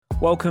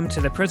Welcome to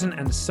the Present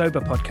and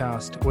Sober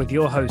podcast with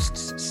your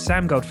hosts,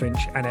 Sam Goldfinch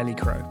and Ellie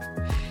Crow.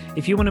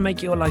 If you want to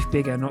make your life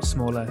bigger, not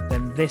smaller,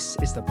 then this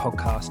is the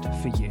podcast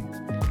for you.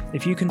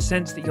 If you can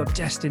sense that you're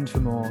destined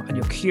for more and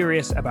you're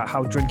curious about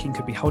how drinking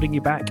could be holding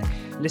you back,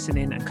 listen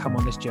in and come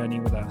on this journey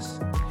with us.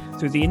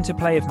 Through the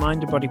interplay of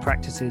mind and body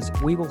practices,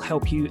 we will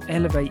help you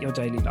elevate your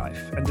daily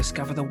life and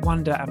discover the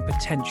wonder and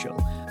potential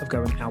of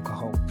going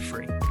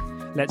alcohol-free.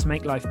 Let's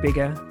make life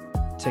bigger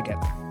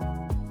together.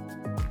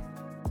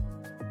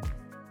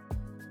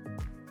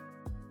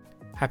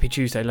 Happy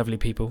Tuesday, lovely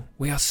people.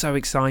 We are so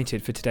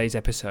excited for today's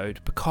episode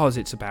because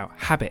it's about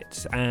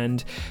habits,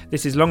 and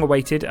this is long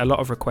awaited, a lot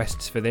of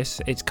requests for this.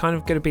 It's kind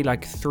of going to be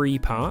like 3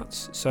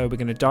 parts, so we're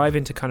going to dive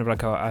into kind of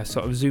like a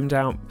sort of zoomed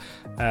out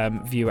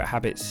view at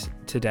habits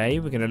today.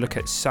 We're going to look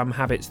at some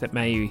habits that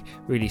may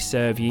really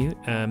serve you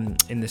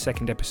in the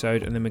second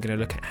episode, and then we're going to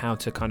look at how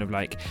to kind of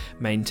like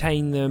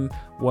maintain them,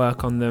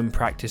 work on them,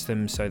 practice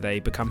them so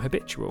they become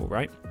habitual,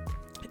 right?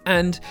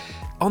 And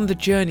on the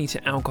journey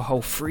to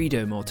alcohol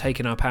freedom, or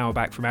taking our power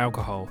back from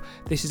alcohol,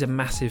 this is a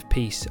massive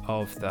piece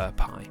of the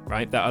pie,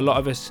 right? That a lot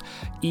of us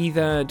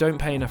either don't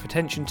pay enough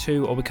attention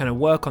to, or we kind of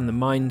work on the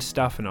mind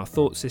stuff and our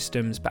thought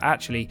systems, but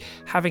actually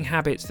having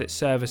habits that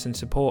serve us and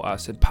support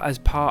us as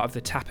part of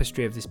the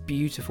tapestry of this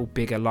beautiful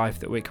bigger life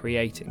that we're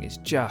creating is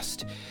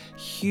just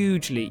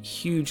hugely,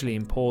 hugely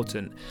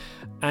important.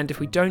 And if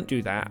we don't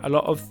do that, a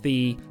lot of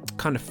the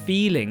kind of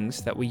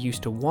feelings that we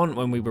used to want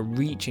when we were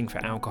reaching for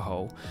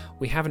alcohol,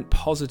 we haven't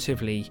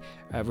positively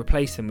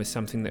replaced them with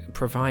something that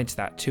provides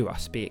that to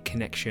us, be it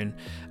connection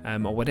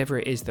or whatever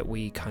it is that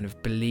we kind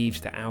of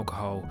believed that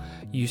alcohol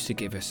used to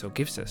give us or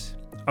gives us.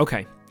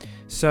 Okay,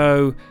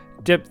 so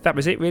that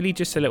was it really,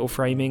 just a little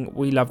framing.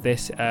 We love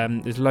this.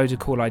 There's loads of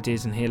cool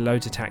ideas in here,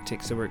 loads of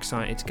tactics, so we're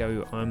excited to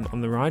go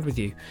on the ride with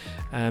you.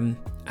 And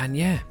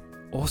yeah,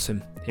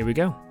 awesome. Here we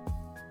go.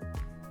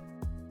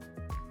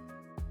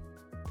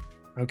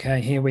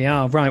 Okay, here we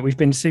are. Right, we've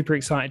been super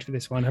excited for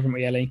this one, haven't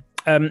we, Ellie?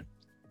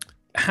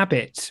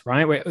 Habits,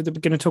 right? We're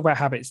going to talk about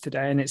habits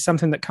today, and it's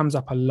something that comes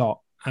up a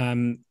lot.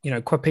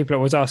 People are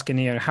always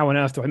asking, how on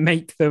earth do I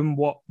make them?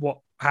 What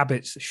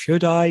habits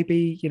should I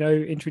be,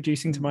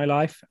 introducing to my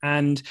life?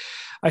 And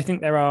I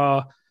think there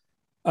are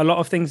a lot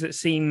of things that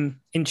seem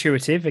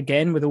intuitive,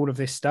 again, with all of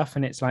this stuff,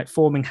 and it's like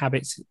forming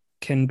habits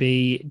can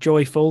be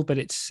joyful, but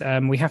it's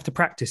we have to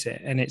practice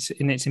it, and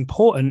it's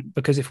important,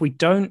 because if we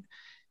don't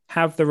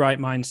have the right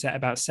mindset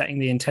about setting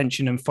the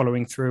intention and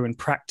following through and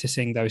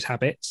practicing those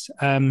habits,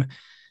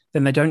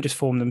 then they don't just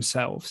form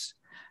themselves.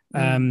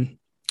 And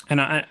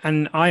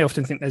I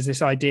often think there's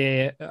this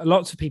idea,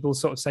 lots of people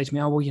sort of say to me,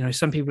 oh, well,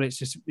 some people,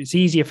 it's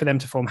easier for them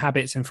to form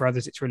habits, and for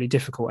others it's really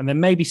difficult. And there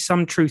may be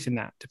some truth in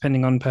that,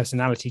 depending on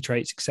personality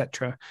traits,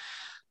 etc.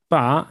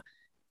 But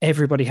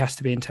everybody has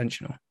to be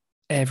intentional.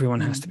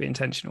 Everyone has to be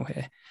intentional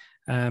here.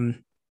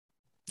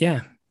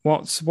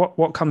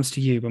 What comes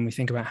to you when we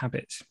think about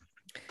habits?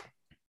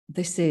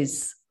 This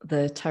is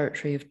the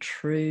territory of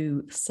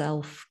true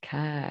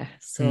self-care.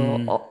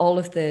 So all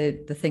of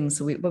the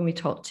things, when we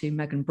talked to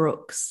Megan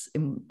Brooks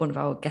in one of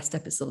our guest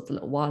episodes a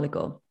little while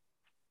ago,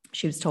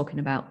 she was talking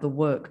about the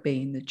work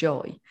being the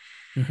joy.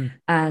 Mm-hmm.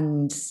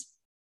 And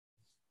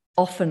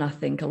often I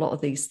think a lot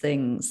of these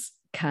things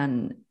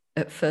can,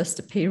 at first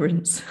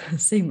appearance,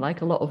 seem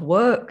like a lot of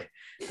work.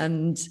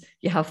 And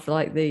you have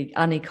like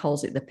Annie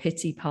calls it the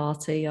pity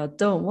party. I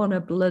don't want to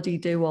bloody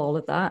do all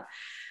of that.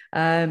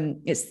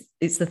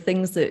 It's the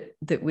things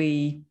that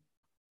we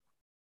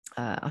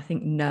I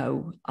think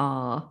know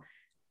are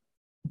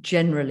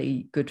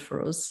generally good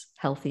for us,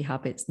 healthy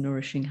habits,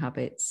 nourishing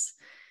habits,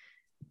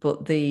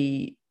 but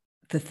the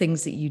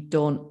things that you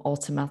don't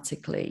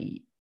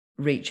automatically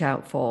reach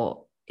out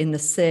for in the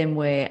same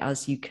way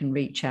as you can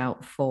reach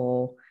out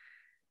for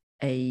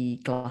a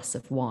glass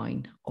of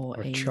wine or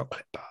a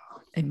chocolate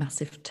bar, a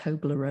massive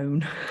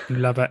Toblerone.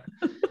 Love it.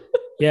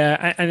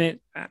 Yeah,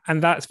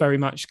 and that's very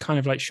much kind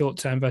of like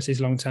short-term versus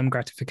long-term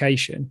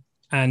gratification,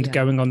 and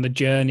going on the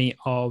journey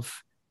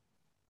of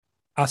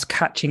us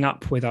catching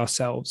up with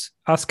ourselves,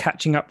 us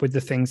catching up with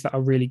the things that are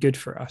really good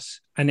for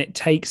us. And it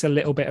takes a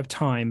little bit of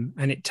time,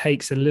 and it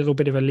takes a little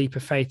bit of a leap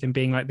of faith in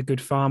being like the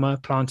good farmer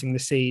planting the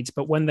seeds.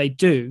 But when we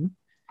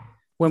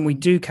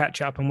do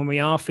catch up, and when we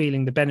are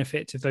feeling the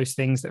benefits of those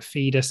things that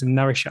feed us and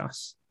nourish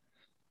us,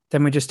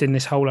 then we're just in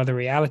this whole other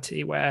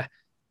reality where,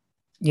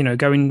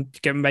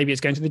 maybe it's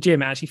going to the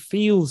gym. It actually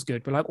feels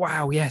good. We're like,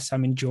 wow, yes,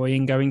 I'm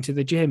enjoying going to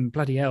the gym.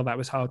 Bloody hell, that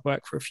was hard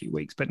work for a few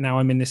weeks, but now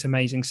I'm in this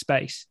amazing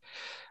space.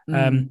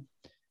 Sorry,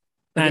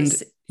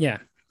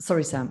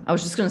 Sam. I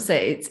was just going to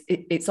say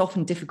it's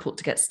often difficult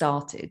to get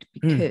started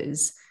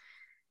because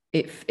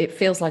it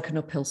feels like an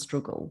uphill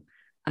struggle.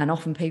 And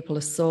often people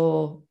are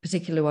so,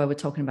 particularly while we're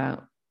talking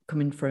about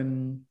coming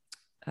from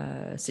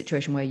a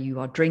situation where you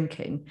are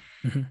drinking,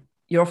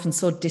 you're often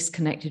so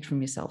disconnected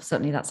from yourself.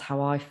 Certainly that's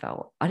how I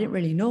felt. I didn't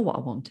really know what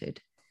I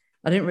wanted.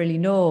 I didn't really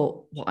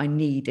know what I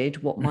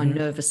needed, what my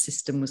nervous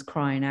system was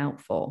crying out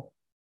for.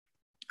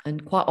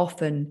 And quite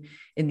often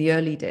in the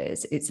early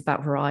days, it's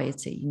about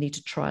variety. You need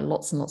to try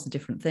lots and lots of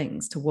different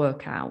things to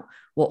work out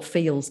what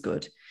feels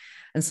good.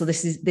 And so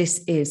this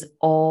is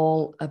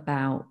all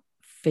about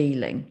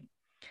feeling.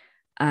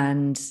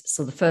 And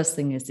so the first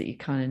thing is that you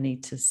kind of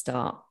need to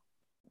start,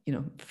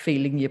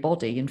 feeling your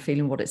body and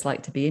feeling what it's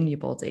like to be in your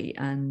body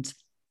and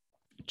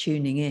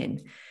tuning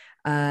in.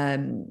 I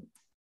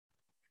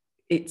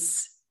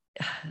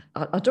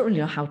don't really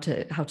know how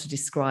to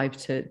describe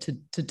to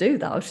do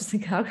that. I was just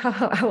thinking,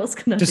 how else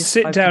can I just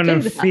sit down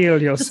and that?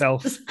 feel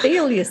yourself? Just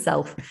feel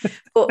yourself.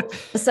 But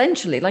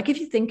essentially, like if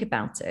you think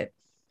about it,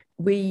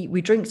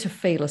 we drink to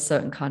feel a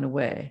certain kind of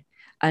way,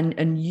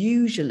 and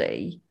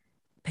usually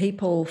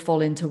people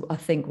fall into, I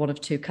think, one of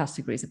two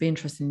categories. I'd be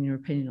interested in your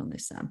opinion on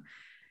this, Sam.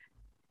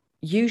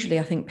 Usually,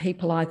 I think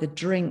people either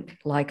drink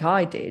like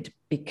I did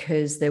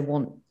because they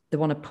want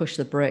to push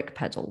the brake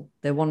pedal.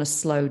 They want to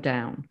slow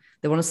down.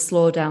 They want to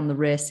slow down the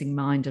racing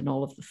mind and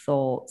all of the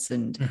thoughts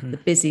and the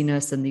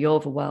busyness and the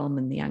overwhelm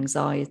and the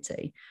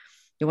anxiety.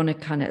 They want to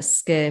kind of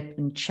escape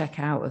and check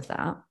out of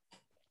that.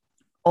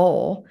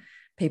 Or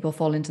people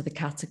fall into the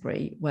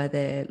category where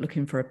they're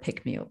looking for a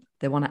pick-me-up.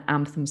 They want to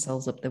amp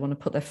themselves up. They want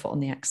to put their foot on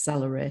the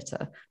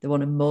accelerator. They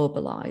want to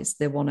mobilize.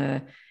 They want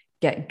to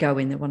get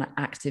going. They want to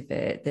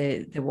activate.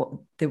 They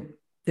want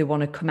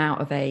to come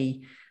out of a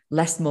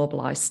less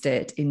mobilized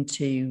state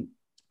into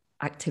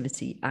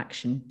activity,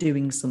 action,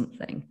 doing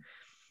something.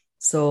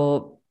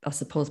 So I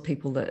suppose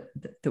people that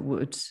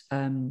would,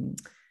 when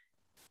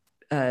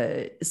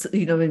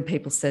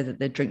people say that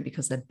they drink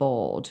because they're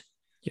bored,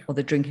 or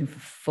they're drinking for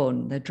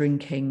fun, they're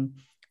drinking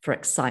for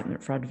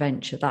excitement, for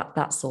adventure,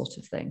 that sort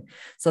of thing.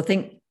 So I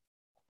think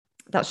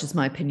that's just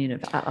my opinion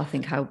of, I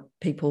think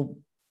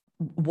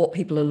what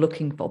people are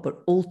looking for, but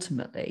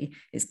ultimately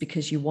it's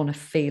because you want to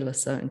feel a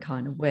certain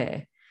kind of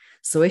way.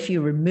 So if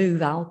you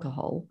remove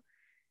alcohol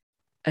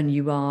and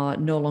you are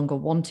no longer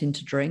wanting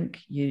to drink,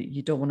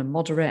 you don't want to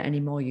moderate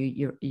anymore,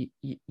 you're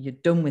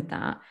done with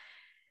that,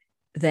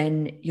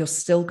 then you're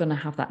still going to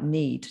have that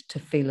need to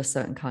feel a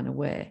certain kind of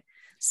way.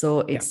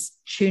 So it's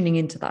tuning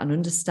into that and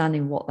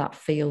understanding what that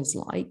feels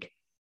like.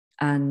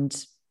 And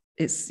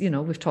it's,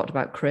 we've talked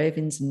about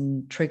cravings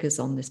and triggers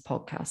on this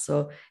podcast.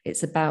 So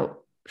it's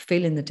about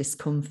feeling the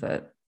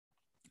discomfort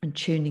and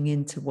tuning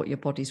into what your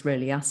body's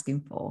really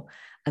asking for,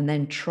 and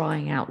then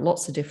trying out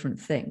lots of different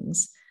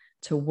things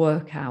to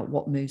work out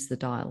what moves the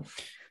dial.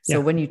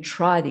 So when you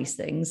try these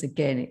things,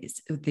 again,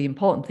 the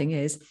important thing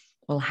is,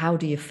 well, how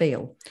do you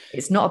feel?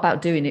 It's not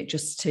about doing it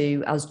just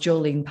to, as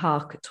Jolene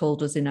Park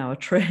told us in our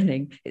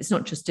training, it's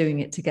not just doing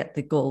it to get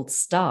the gold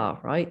star,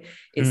 right?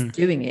 It's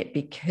doing it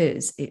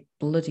because it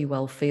bloody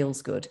well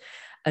feels good.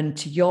 And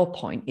to your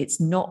point,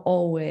 it's not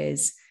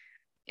always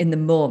in the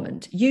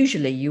moment.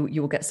 Usually you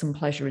will get some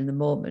pleasure in the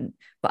moment,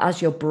 but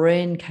as your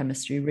brain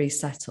chemistry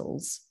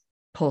resettles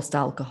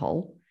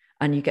post-alcohol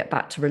and you get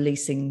back to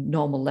releasing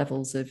normal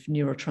levels of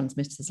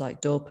neurotransmitters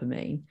like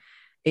dopamine,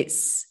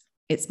 it's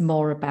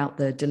more about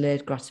the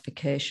delayed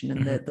gratification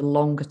and the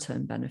longer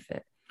term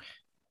benefit.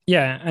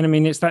 Yeah. And I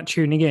mean, it's that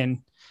tuning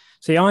in.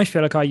 See, I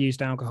feel like I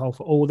used alcohol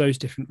for all those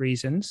different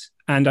reasons.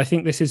 And I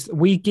think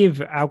we give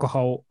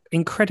alcohol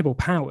incredible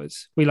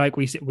powers.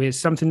 We're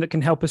something that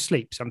can help us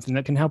sleep, something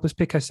that can help us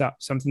pick us up,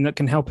 something that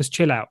can help us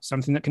chill out,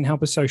 something that can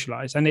help us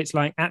socialize. And it's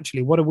like,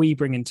 actually, what are we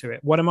bringing to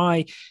it? What am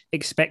I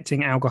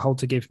expecting alcohol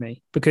to give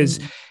me? Because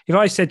if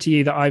I said to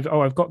you that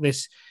I've got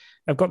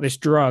this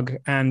drug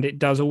and it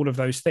does all of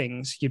those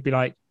things, you'd be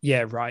like,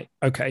 yeah, right.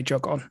 Okay,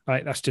 jog on.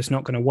 Like, that's just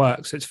not going to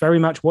work. So it's very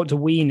much, what do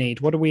we need?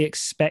 What are we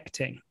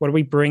expecting? What are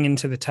we bringing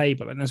to the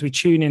table? And as we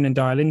tune in and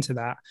dial into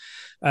that,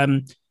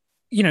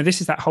 this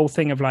is that whole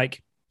thing of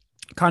like,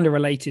 kind of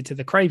related to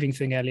the craving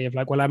thing earlier of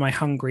like, well, am I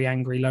hungry,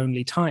 angry,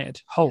 lonely,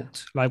 tired?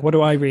 Halt. Like, what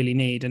do I really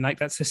need? And like,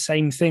 that's the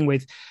same thing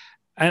with,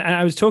 and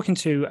I was talking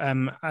to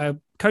a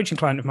coaching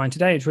client of mine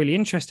today. It's really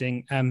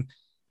interesting.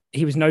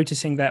 He was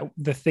noticing that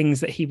the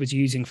things that he was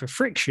using for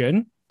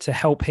friction to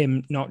help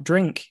him not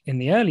drink in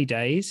the early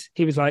days,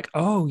 he was like,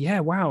 oh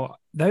yeah, wow,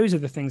 those are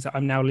the things that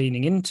I'm now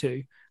leaning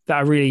into that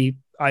are really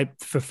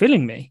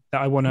fulfilling me,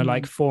 that I want to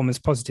like form as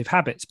positive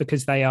habits,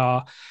 because they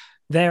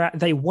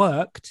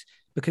worked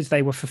because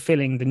they were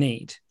fulfilling the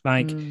need.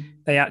 Like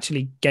they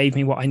actually gave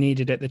me what I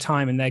needed at the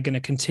time, and they're going to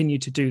continue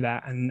to do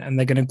that. And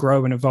they're going to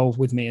grow and evolve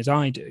with me as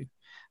I do.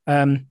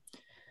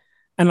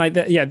 And like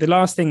the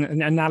last thing,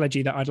 an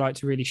analogy that I'd like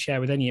to really share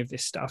with any of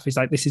this stuff is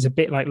like, this is a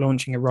bit like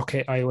launching a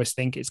rocket. I always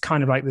think it's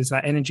kind of like there's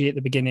that energy at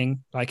the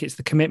beginning, like it's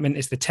the commitment,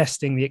 it's the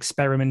testing, the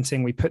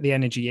experimenting, we put the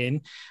energy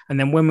in. And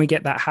then when we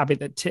get that habit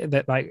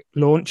that like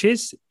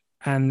launches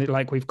and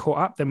like we've caught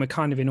up, then we're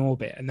kind of in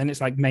orbit. And then it's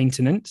like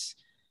maintenance.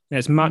 And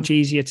it's much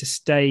easier to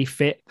stay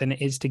fit than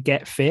it is to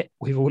get fit.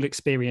 We've all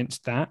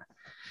experienced that.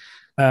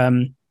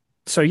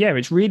 So yeah,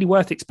 it's really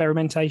worth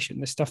experimentation,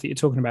 the stuff that you're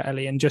talking about,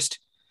 Ellie, and just,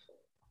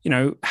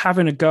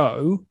 having a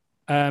go,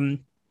 and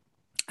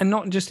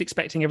not just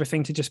expecting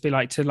everything to just be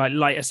like, to like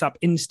light us up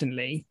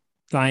instantly,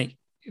 like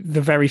the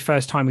very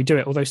first time we do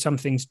it, although some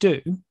things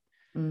do,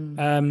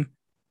 but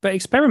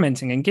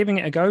experimenting and giving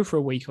it a go for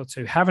a week or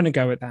two, having a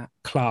go at that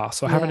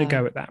class or having a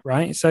go at that.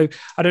 Right. So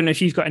I don't know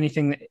if you've got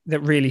anything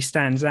that really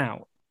stands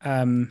out.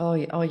 Oh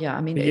yeah.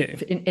 I mean,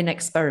 in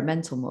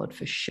experimental mode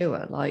for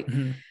sure. Like,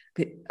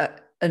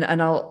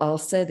 and I'll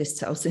say this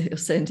to, I was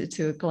saying it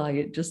to a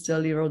client just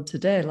earlier on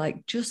today.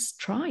 Like, just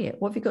try it.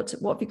 What have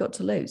you got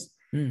to lose?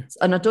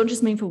 And I don't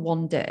just mean for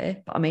one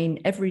day, but I mean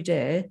every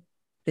day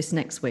this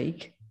next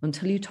week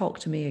until you talk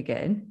to me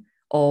again,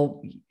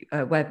 or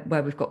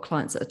where we've got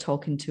clients that are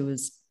talking to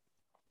us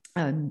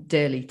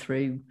daily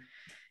through,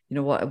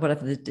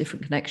 whatever the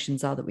different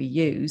connections are that we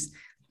use.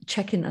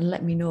 Check in and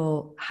let me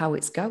know how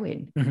it's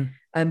going.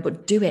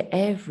 But do it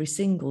every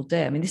single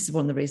day. I mean, this is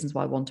one of the reasons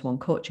why one-to-one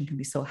coaching can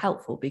be so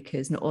helpful,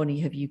 because not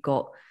only have you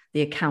got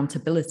the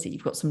accountability,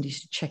 you've got somebody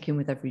to check in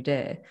with every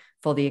day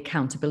for the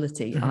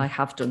accountability. I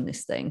have done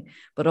this thing,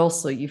 but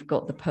also you've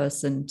got the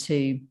person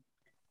to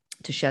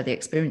share the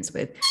experience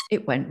with.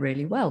 It went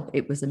really well.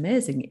 It was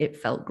amazing. It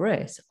felt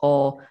great.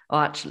 Or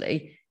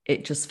actually,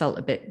 it just felt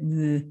a bit,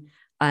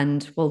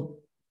 and well,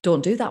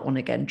 don't do that one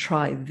again.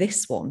 Try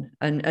this one.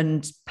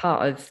 And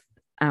part of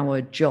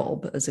our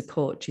job as a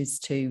coach is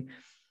to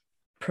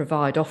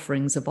provide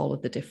offerings of all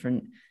of the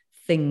different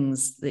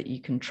things that you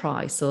can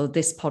try. So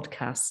this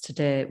podcast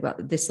today, well,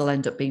 this will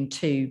end up being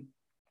 2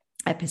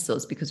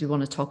 episodes because we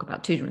want to talk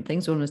about 2 different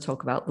things. We want to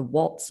talk about the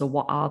what. So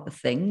what are the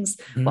things?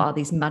 What are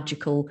these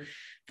magical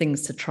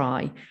things to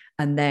try?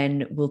 And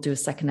then we'll do a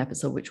second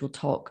episode, which will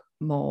talk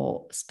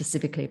more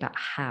specifically about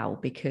how,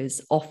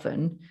 because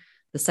often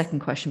the second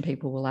question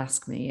people will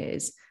ask me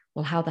is,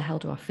 well, how the hell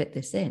do I fit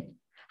this in?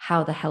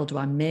 How the hell do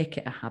I make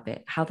it a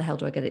habit? How the hell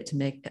do I get it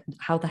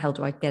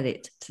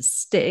to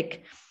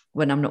stick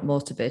when I'm not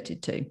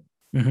motivated to?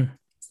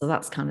 So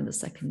that's kind of the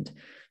second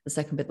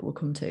bit that we'll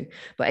come to.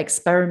 But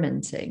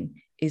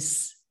experimenting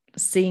is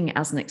seeing it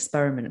as an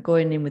experiment,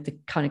 going in with the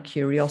kind of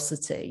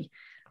curiosity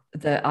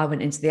that I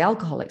went into the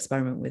alcohol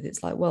experiment with.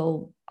 It's like,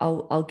 well,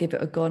 I'll give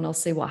it a go and I'll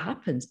see what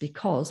happens,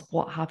 because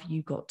what have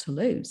you got to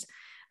lose?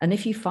 And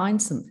if you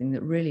find something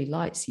that really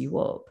lights you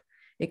up,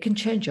 it can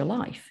change your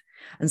life.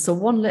 And so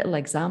one little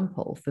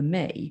example for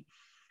me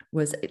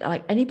was,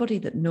 like, anybody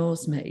that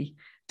knows me,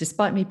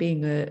 despite me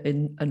being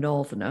a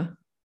northerner.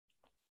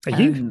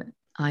 Are you?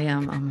 I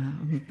am.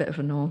 I'm a bit of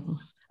a northerner.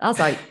 I was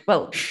like,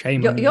 well,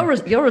 shame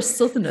you're a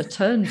southerner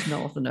turned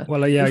northerner.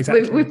 Well, yeah,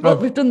 exactly.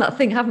 We've done that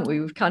thing, haven't we?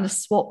 We've kind of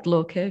swapped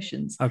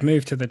locations. I've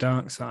moved to the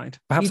dark side.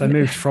 Perhaps I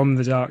moved from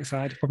the dark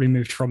side. Probably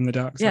moved from the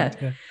dark side.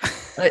 Yeah.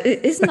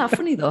 Isn't that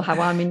funny though, how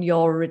I'm in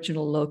your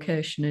original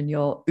location and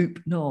you're up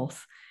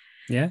north?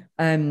 Yeah.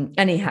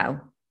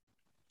 Anyhow,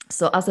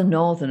 so as a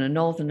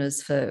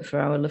northerners for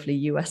our lovely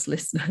US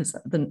listeners,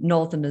 the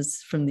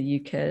northerners from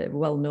the UK are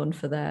well known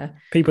for their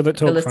people that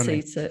talk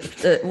funny.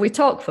 We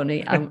talk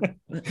funny, and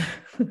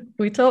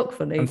we talk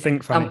funny and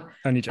think funny,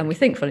 and we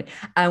think funny,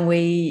 and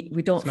we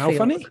don't smell feel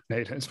funny. No,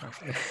 you don't smell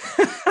funny.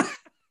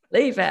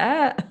 Leave it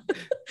out.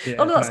 Yeah,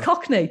 oh no, that's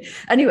Cockney.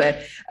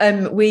 Anyway,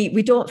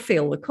 we don't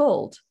feel the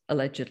cold,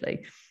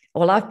 allegedly.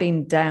 Well, I've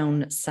been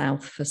down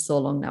south for so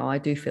long now, I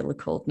do feel the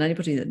cold. And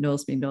anybody that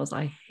knows me knows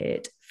I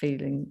hate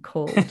feeling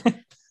cold.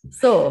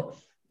 So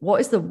what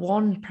is the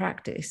one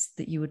practice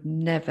that you would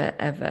never,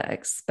 ever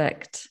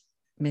expect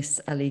Miss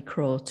Ellie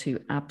Crow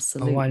to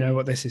absolutely I know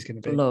what this is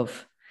going to be.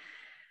 Love?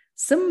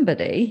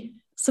 Somebody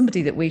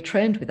that we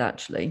trained with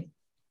actually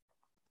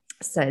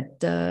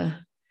said,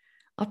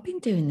 I've been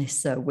doing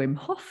this Wim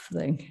Hof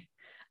thing,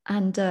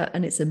 and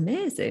it's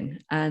amazing.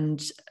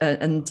 And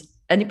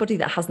anybody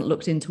that hasn't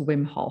looked into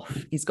Wim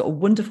Hof, he's got a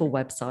wonderful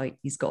website.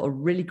 He's got a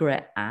really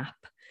great app.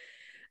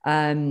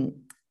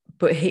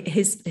 But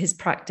his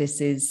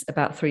practice is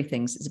about 3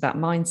 things. It's about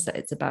mindset.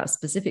 It's about a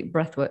specific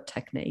breathwork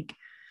technique.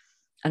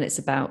 And it's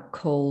about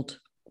cold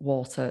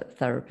water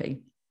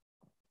therapy.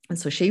 And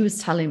so she was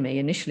telling me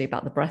initially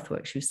about the breath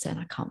work. She was saying,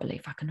 I can't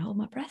believe I can hold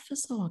my breath for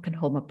so long. I can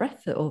hold my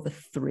breath for over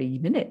 3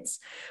 minutes.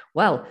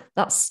 Well,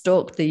 that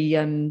stoked the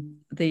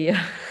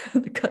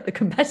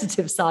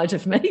competitive side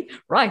of me.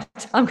 Right,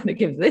 I'm going to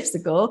give this a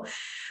go.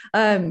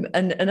 And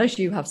as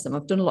you have some,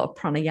 I've done a lot of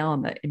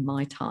pranayama in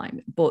my time,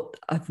 but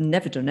I've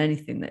never done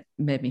anything that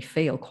made me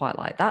feel quite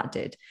like that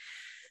did.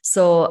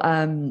 So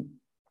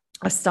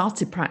I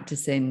started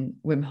practicing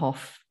Wim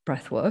Hof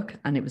breath work,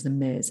 and it was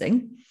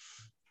amazing.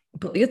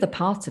 But the other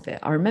part of it,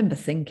 I remember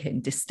thinking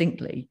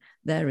distinctly,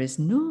 there is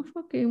no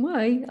fucking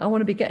way I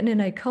want to be getting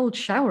in a cold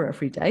shower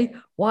every day.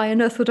 Why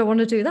on earth would I want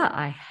to do that?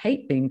 I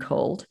hate being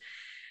cold.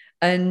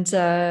 And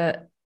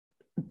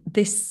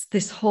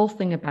this whole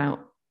thing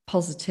about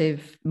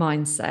positive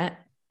mindset,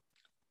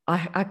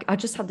 I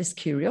just had this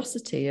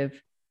curiosity of,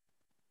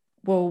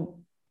 well,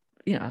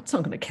 it's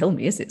not going to kill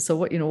me, is it? So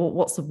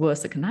what's the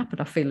worst that can happen?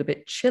 I feel a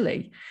bit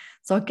chilly.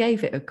 So I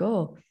gave it a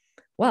go.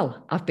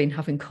 Well, I've been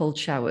having cold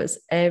showers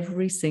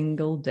every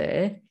single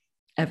day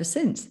ever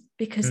since,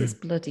 because it's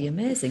bloody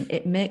amazing.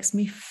 It makes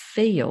me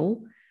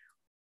feel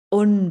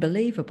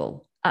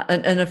unbelievable.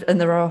 And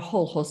there are a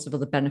whole host of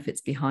other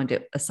benefits behind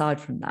it aside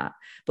from that.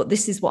 But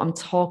this is what I'm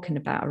talking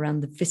about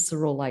around the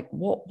visceral, like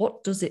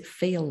what does it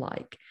feel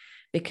like?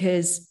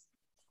 Because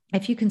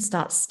if you can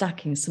start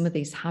stacking some of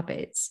these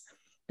habits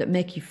that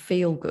make you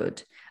feel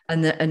good,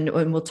 And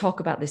we'll talk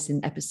about this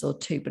in episode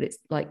 2, but it's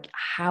like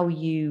how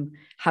you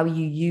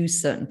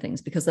use certain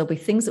things, because there'll be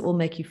things that will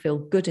make you feel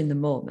good in the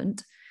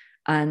moment,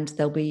 and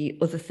there'll be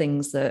other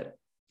things that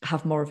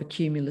have more of a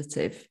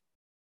cumulative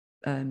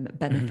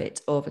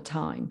benefit over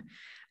time.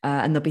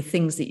 And there'll be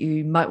things that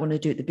you might want to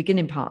do at the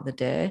beginning part of the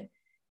day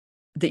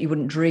that you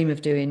wouldn't dream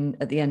of doing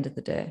at the end of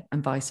the day,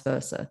 and vice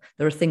versa.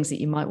 There are things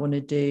that you might want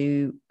to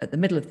do at the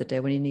middle of the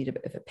day when you need a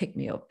bit of a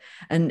pick-me-up.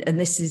 And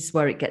this is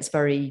where it gets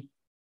very,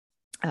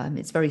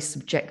 it's very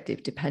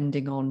subjective,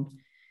 depending on,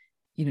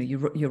 you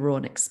know, your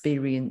own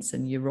experience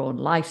and your own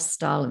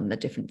lifestyle and the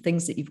different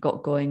things that you've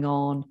got going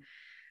on.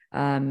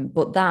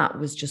 But that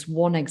was just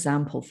one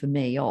example for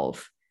me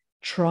of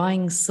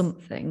trying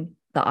something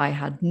that I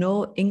had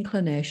no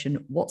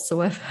inclination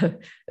whatsoever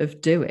of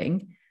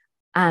doing.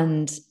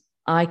 And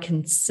I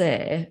can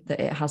say that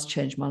it has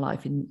changed my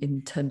life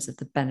in terms of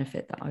the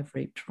benefit that I've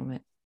reaped from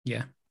it.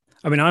 Yeah.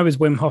 I mean, I was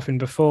Wim Hofing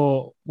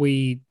before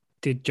we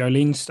did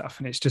Jolene's stuff,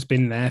 and it's just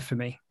been there for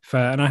me.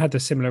 And I had a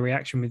similar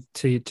reaction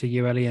to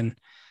you, Ellie. And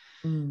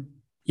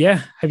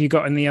yeah, have you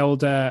gotten the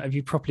old, have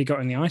you properly got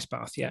in the ice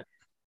bath yet?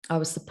 I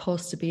was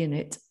supposed to be in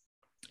it.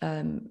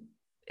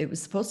 It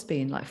was supposed to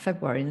be in like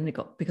February, and then it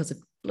got, because of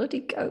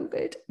bloody COVID,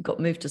 it got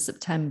moved to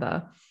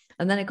September,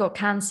 and then it got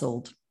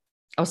cancelled.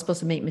 I was supposed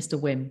to meet Mr.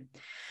 Wim.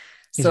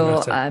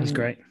 He's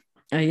great.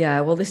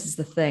 Yeah, well, this is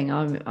the thing.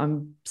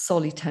 I'm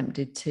sorely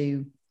tempted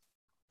to.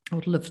 I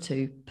would love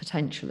to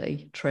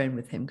potentially train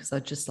with him, because I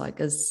just like,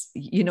 as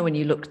you know, when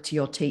you look to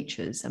your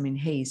teachers, I mean,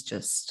 he's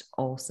just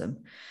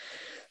awesome.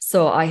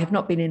 So I have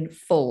not been in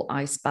full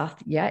ice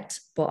bath yet,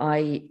 but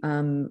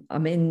I'm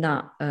in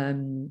that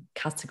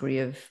category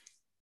of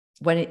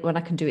when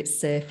I can do it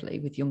safely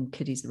with young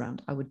kiddies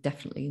around, I would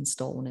definitely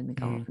install one in the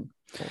garden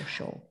for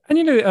sure. And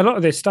you know, a lot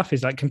of this stuff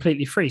is like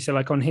completely free. So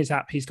like on his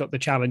app, he's got the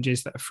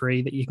challenges that are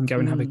free that you can go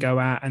and have a go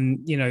at.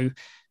 And you know,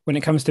 when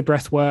it comes to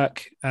breath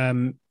work,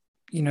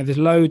 you know, there's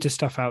loads of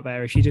stuff out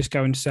there. If you just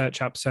go and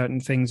search up certain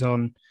things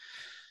on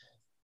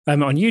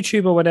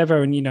YouTube or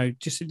whatever, and you know,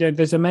 just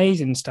there's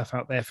amazing stuff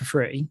out there for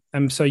free.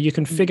 So you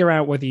can figure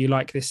out whether you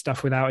like this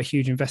stuff without a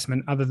huge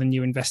investment, other than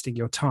you investing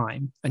your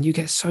time, and you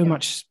get so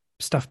much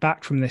stuff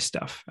back from this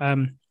stuff.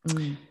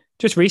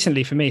 Just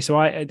recently for me, so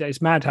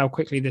it's mad how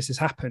quickly this has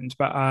happened,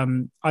 but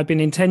I've been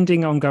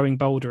intending on going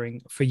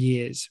bouldering for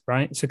years,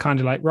 right? So kind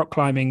of like rock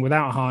climbing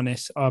without a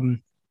harness,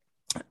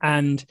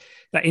 and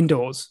that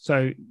indoors.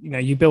 So you know,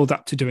 you build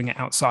up to doing it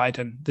outside,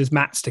 and there's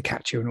mats to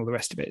catch you and all the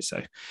rest of it.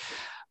 So,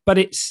 but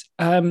it's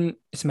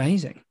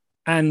amazing,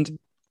 and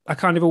I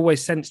kind of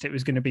always sensed it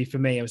was going to be for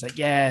me. I was like,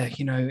 yeah,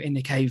 you know, in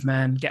the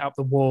caveman, get up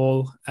the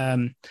wall,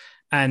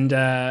 and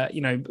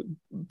you know,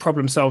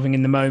 problem solving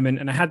in the moment.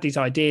 And I had these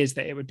ideas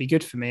that it would be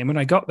good for me. And when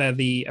I got there,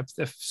 the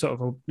sort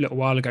of a little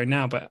while ago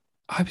now, but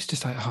I was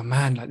just like, oh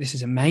man, like this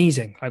is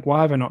amazing. Like,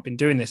 why have I not been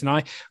doing this? And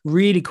I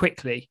really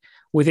quickly,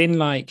 within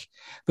like,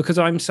 because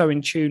I'm so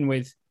in tune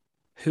with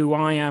who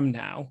I am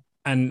now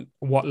and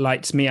what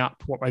lights me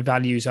up, what my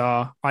values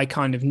are, I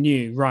kind of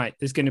knew, right,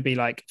 there's going to be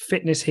like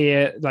fitness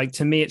here. Like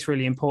to me, it's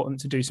really important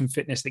to do some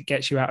fitness that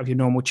gets you out of your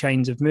normal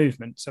chains of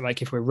movement. So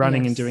like if we're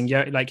running and doing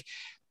yoga, like,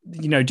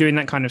 you know, doing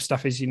that kind of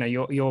stuff is, you know,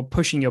 you're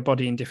pushing your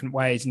body in different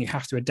ways, and you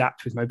have to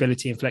adapt with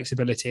mobility and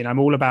flexibility. And I'm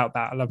all about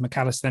that. I love my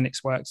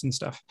calisthenics works and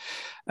stuff.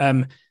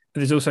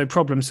 There's also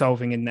problem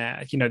solving in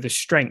there. You know, there's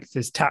strength,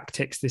 there's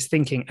tactics, there's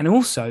thinking, and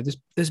also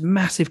there's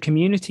massive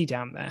community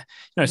down there.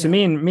 You know, so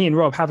me and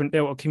Rob haven't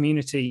built a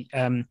community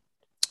in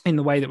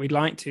the way that we'd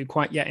like to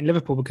quite yet in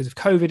Liverpool because of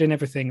COVID and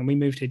everything. And we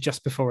moved here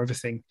just before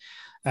everything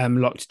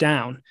locked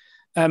down.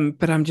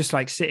 But I'm just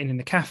like sitting in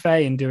the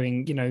cafe and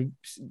doing, you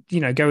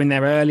know, going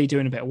there early,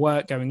 doing a bit of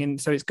work, going in.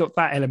 So it's got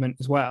that element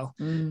as well.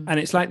 And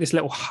it's like this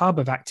little hub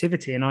of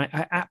activity. And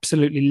I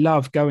absolutely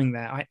love going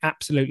there. I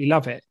absolutely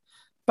love it.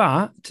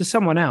 But to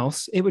someone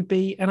else, it would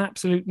be an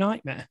absolute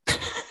nightmare.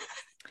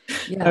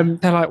 They're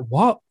like,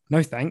 what?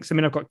 No, thanks. I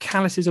mean, I've got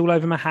calluses all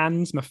over my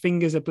hands. My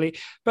fingers are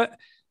bleeding. But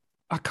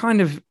I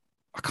kind of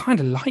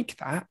like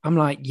that. I'm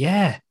like,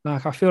 yeah,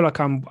 like I feel like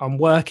I'm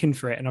working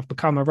for it, and I've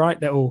become a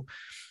right little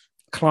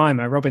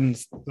climber.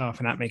 Robin's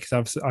laughing at me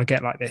because I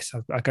get like this.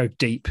 I go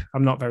deep.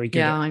 I'm not very good.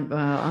 Yeah,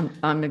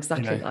 I'm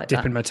exactly like that.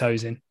 Dipping my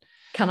toes in.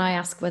 Can I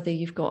ask whether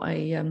you've got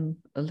a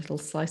little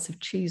slice of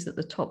cheese at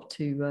the top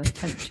to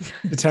tempt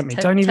you? To tempt me.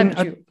 Don't even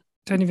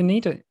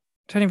need it.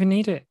 Don't even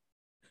need it.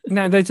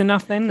 No, there's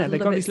enough in there.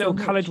 They've got these little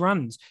coloured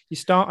runs. You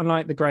start on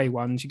like the grey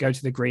ones, you go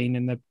to the green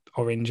and the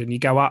orange, and you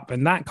go up.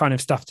 And that kind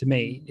of stuff to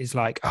me is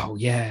like, oh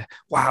yeah,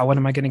 wow, when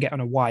am I going to get on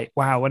a white?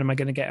 Wow, when am I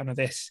going to get on a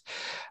this?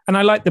 And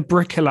I like the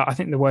bricolage. I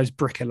think the word's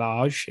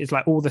bricolage is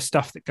like all the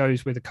stuff that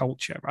goes with a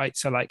culture, right?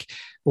 So like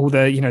all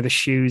the, you know, the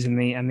shoes and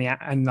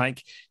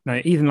like, you know,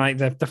 even like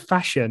the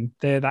fashion,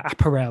 the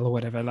apparel or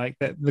whatever, like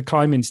the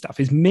climbing stuff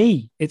is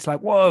me. It's like,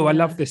 whoa, I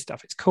love this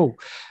stuff. It's cool.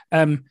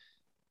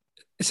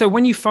 So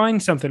when you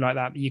find something like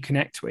that you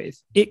connect with,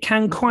 it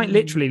can quite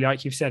literally,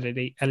 like you've said,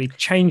 Ellie,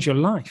 change your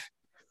life.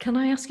 Can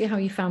I ask you how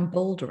you found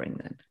bouldering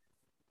then?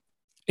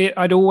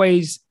 It'd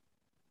always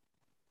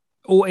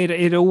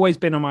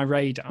been on my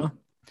radar.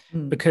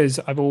 because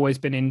I've always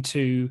been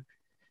into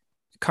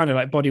kind of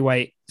like body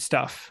weight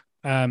stuff,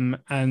 and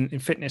in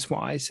fitness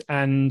wise.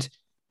 And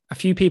a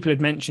few people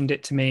had mentioned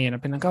it to me, and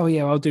I've been like, oh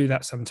yeah, I'll do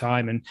that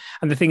sometime. And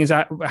the thing is,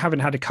 I haven't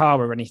had a car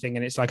or anything,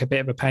 and it's like a bit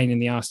of a pain in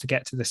the ass to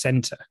get to the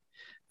center.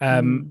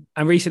 And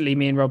recently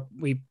me and Rob,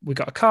 we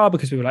got a car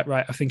because we were like,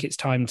 right, I think it's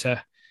time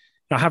to,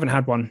 I haven't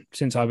had one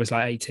since I was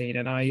like 18,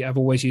 and I've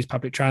always used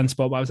public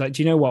transport, but I was like,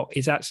 do you know what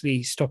is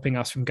actually stopping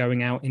us from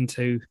going out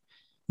into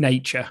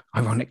nature,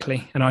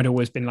 ironically? And I'd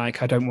always been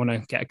like, I don't want to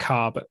get a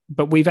car,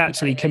 but we've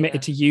actually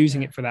committed to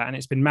using it for that, and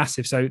it's been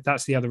massive. So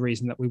that's the other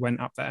reason that we went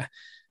up there.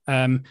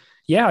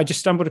 I just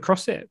stumbled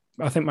across it.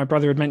 I think my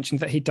brother had mentioned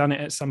that he'd done it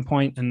at some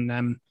point,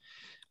 and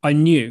I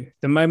knew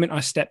the moment I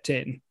stepped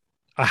in,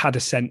 I had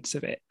a sense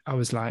of it. I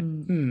was like,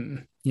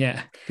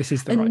 yeah, this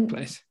is the right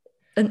place.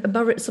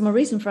 So my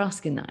reason for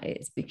asking that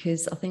is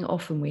because I think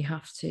often we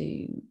have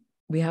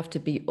to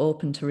be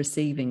open to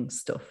receiving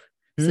stuff.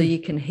 So you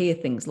can hear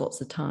things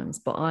lots of times,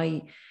 but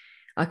I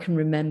can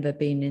remember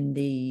being in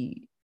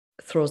the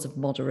throes of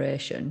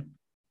moderation,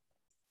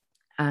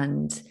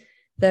 and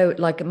though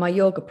like my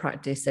yoga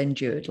practice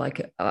endured,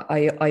 like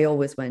I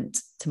always went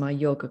to my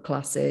yoga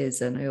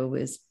classes, and I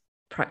always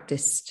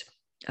practiced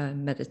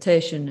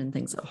meditation and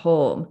things at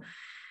home.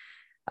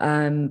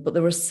 But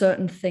there were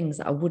certain things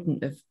that I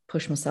wouldn't have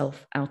pushed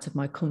myself out of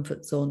my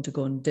comfort zone to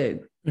go and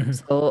do.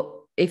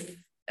 So if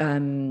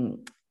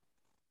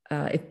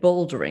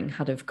bouldering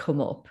had have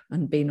come up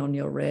and been on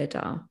your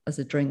radar as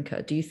a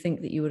drinker, do you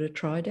think that you would have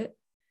tried it?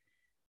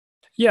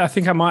 Yeah, I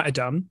think I might have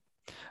done.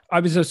 I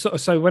was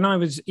when I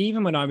was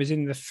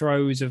in the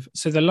throes of,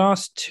 so the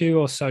last 2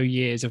 or so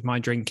years of my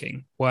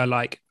drinking were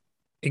like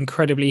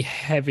incredibly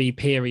heavy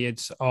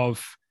periods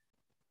of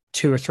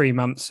 2 or 3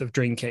 months of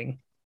drinking,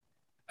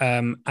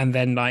 and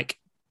then like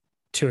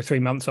 2 or 3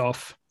 months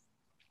off.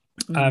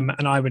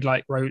 And I would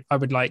like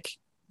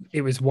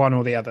it was one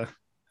or the other.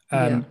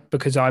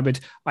 Because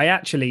I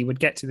actually would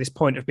get to this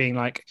point of being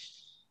like,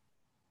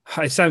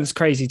 it sounds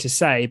crazy to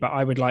say, but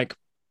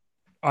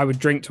I would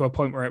drink to a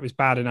point where it was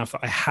bad enough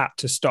that I had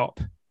to stop.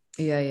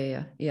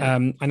 Yeah.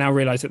 I now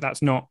realize that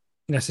that's not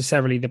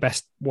necessarily the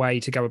best way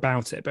to go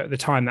about it, but at the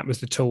time that was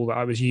the tool that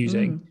I was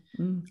using.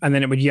 And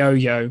then it would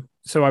yo-yo.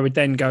 So I would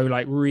then go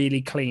like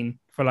really clean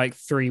for like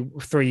three,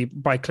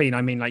 by clean,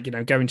 I mean like,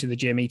 going to the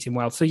gym, eating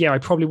well. So yeah, I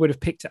probably would have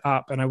picked it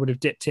up and I would have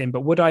dipped in,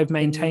 but would I have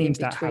maintained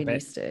that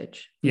habit?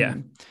 Stage. Yeah.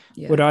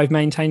 Would I have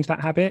maintained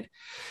that habit?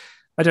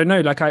 I don't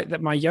know.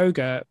 Like my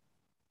yoga,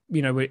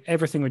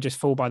 everything would just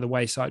fall by the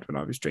wayside when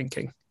I was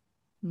drinking.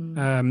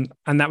 And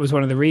that was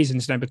one of the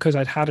reasons, because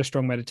I'd had a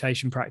strong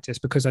meditation practice,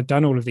 because I'd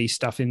done all of these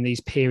stuff in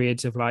these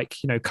periods of like,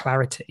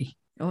 clarity.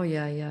 Oh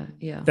yeah.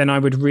 Then I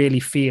would really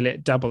feel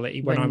it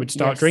doubly when I would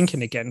start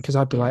drinking again, because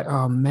I'd be like,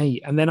 oh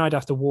mate. And then I'd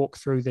have to walk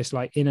through this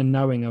like inner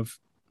knowing of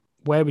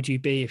where would you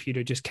be if you'd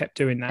have just kept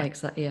doing that?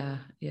 Exactly.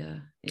 Yeah.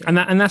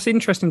 And that's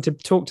interesting to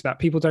talk to that.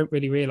 People don't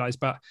really realize,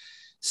 but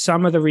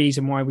some of the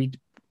reason why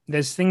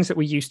there's things that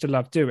we used to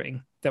love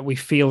doing that we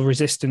feel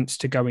resistance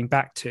to going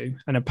back to.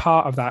 And a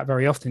part of that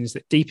very often is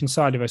that deep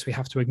inside of us, we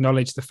have to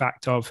acknowledge the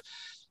fact of,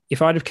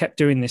 if I'd have kept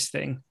doing this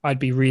thing, I'd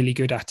be really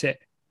good at it.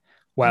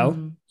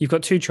 Well, you've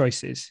got two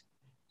choices.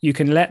 You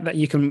can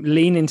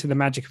lean into the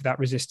magic of that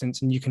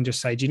resistance, and you can just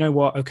say, do you know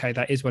what? Okay,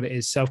 that is what it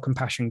is.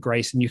 Self-compassion,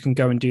 grace. And you can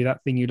go and do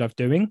that thing you love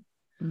doing.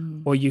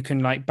 Or you can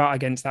like butt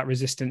against that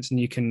resistance and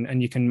you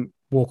can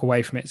walk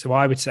away from it. So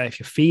I would say, if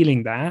you're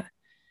feeling that,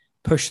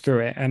 push through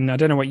it. And I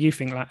don't know what you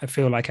feel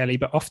like, Ellie,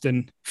 but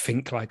often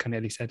think like, I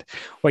nearly said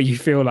what you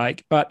feel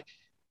like. But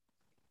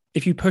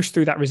if you push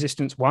through that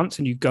resistance once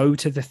and you go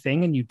to the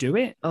thing and you do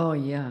it,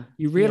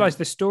 you realize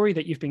the story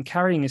that you've been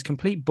carrying is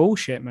complete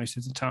bullshit most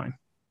of the time.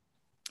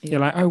 You're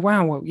like, oh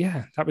wow, well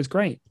yeah, that was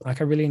great.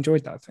 Like I really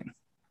enjoyed that thing.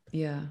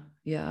 Yeah.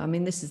 I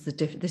mean, this is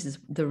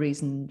the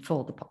reason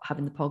for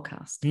having the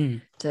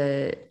podcast,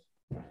 to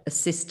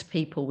assist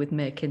people with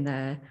making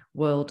their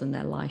world and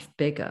their life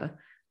bigger,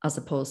 as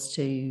opposed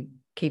to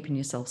keeping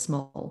yourself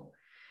small.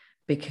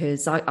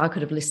 Because I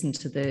could have listened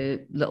to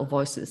the little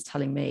voice that was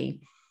telling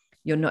me,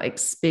 you're not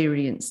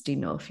experienced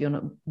enough, you're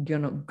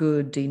not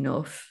good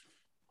enough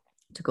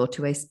to go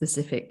to a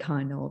specific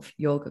kind of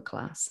yoga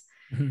class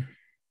in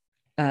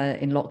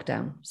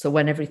lockdown. So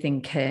when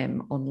everything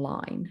came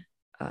online,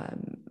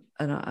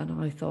 and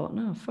I thought,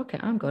 no, fuck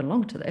it, I'm going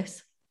along to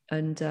this.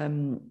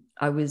 And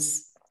I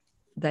was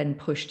then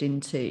pushed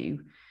into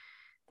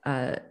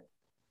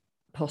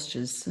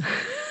postures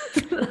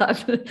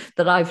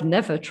that I've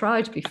never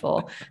tried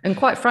before, and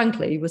quite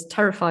frankly was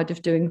terrified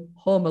of doing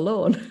Home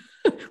Alone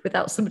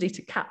without somebody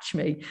to catch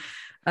me.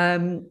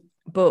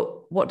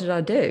 But what did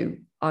I do?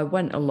 I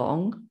went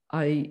along.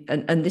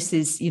 And this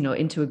is,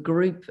 into a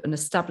group, an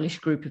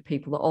established group of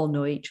people that all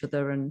know each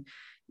other, and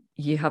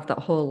you have that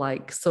whole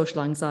like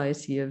social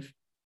anxiety of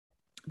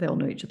they all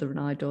know each other and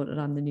I don't, and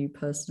I'm the new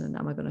person, and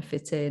am I going to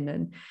fit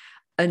in?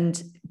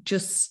 And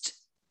just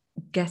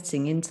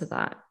getting into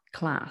that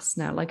class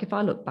now, like if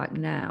I look back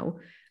now,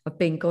 I've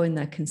been going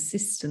there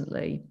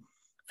consistently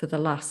for the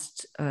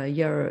last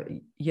year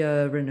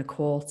and a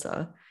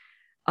quarter,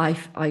 I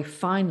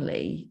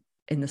finally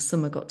in the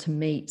summer got to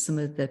meet some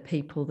of the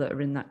people that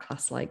are in that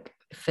class, like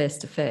face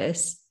to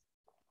face.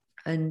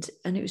 And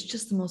it was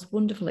just the most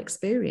wonderful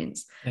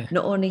experience. Yeah.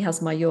 Not only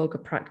has my yoga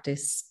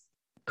practice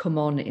come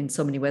on in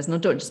so many ways, and I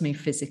don't just mean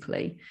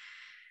physically,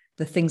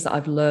 the things that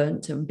I've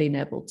learned and been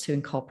able to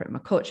incorporate in my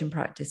coaching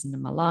practice and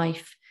in my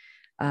life,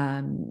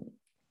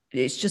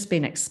 it's just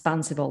been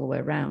expansive all the way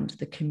around.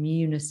 The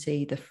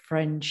community, the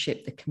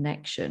friendship, the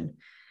connection.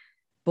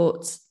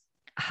 But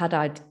had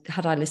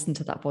I listened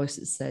to that voice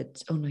that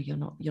said, "Oh no, you're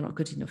not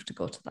good enough to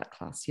go to that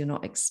class. You're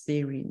not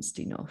experienced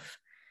enough,"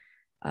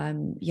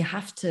 you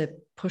have to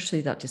push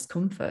through that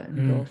discomfort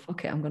and go,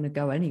 "Fuck it, I'm going to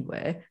go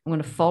anyway. I'm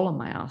going to fall on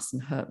my ass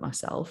and hurt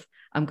myself.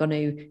 I'm going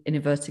to, in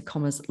inverted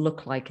commas,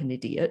 look like an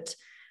idiot."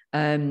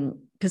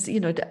 Because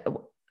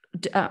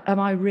am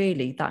I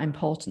really that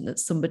important that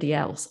somebody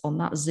else on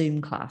that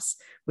Zoom class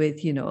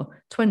with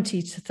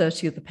 20 to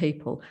 30 other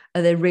people,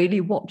 are they really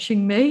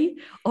watching me,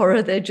 or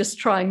are they just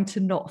trying to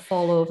not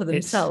fall over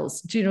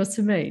themselves? Do you know what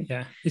I mean?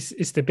 Yeah,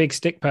 it's the big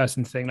stick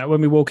person thing. Like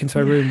when we walk into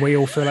a room, we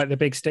all feel like the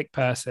big stick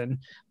person,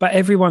 but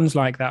everyone's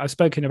like that. I've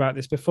spoken about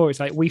this before. It's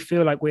like we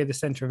feel like we're the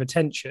center of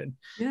attention,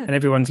 and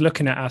everyone's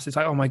looking at us. It's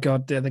like, oh my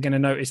god, they're going to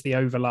notice the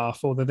overlaugh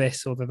or the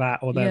this or the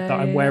that, or that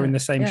I'm wearing the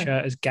same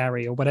shirt as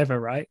Gary or whatever,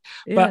 right?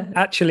 But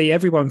actually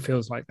everyone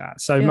feels like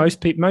that. So most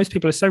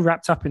people are so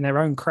wrapped up in their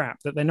own crap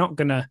that they're not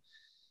gonna.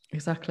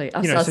 Exactly.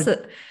 I've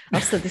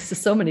said this to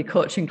so many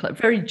coaching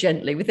clients, very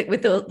gently,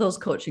 with those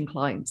coaching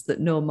clients that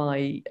know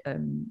my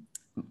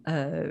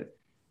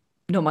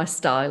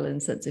style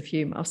and sense of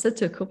humor. I've said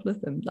to a couple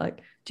of them, like,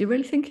 do you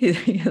really think you're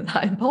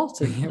that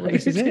important? Yeah, well, like,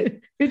 this is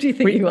it. Who do you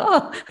think you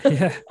are?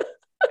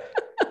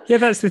 Yeah,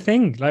 that's the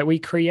thing. Like we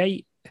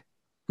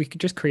could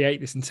just create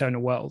this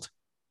internal world.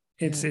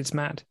 It's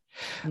mad.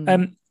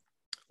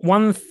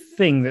 One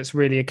thing that's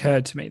really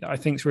occurred to me that I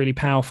think is really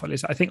powerful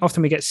is I think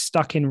often we get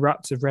stuck in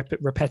ruts of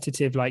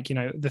repetitive, like,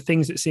 the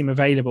things that seem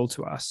available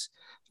to us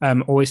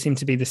always seem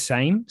to be the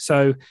same.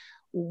 So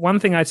one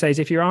thing I'd say is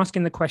if you're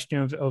asking the question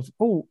of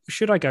oh,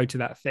 should I go to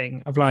that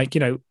thing? Of like,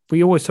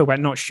 we always talk about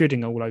not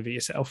shoulding all over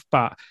yourself,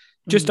 but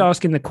just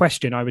asking the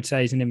question, I would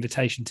say, is an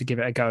invitation to give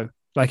it a go.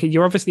 Like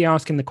you're obviously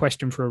asking the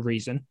question for a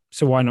reason.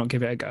 So why not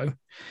give it a go?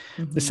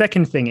 The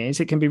second thing is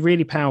it can be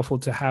really powerful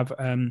to have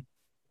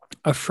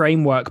a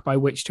framework by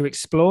which to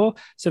explore.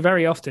 So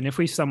very often if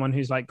we're someone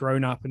who's like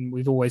grown up and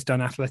we've always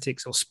done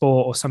athletics or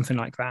sport or something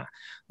like that,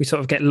 we sort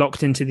of get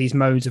locked into these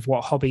modes of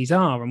what hobbies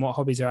are and what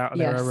hobbies are out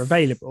there are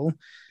available.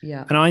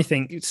 Yeah. And I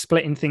think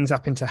splitting things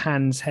up into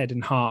hands, head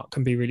and heart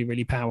can be really,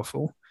 really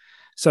powerful.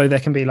 So there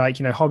can be like,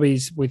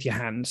 hobbies with your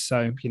hands.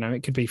 So,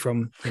 it could be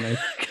from,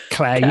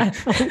 clay.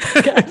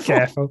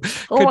 Careful.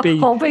 Could be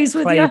hobbies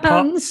with your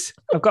hands.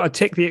 I've got to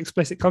tick the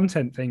explicit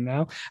content thing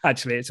now.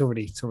 Actually, it's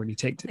already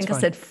ticked. I think I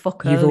said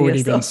fuck You've earlier,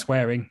 already been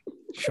swearing.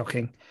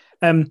 Shocking.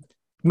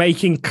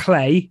 Making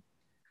clay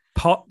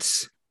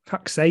pots,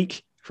 fuck's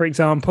sake, for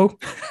example.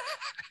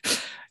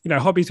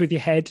 Hobbies with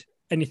your head,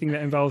 anything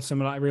that involves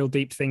some like real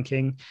deep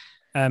thinking.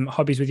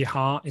 Hobbies with your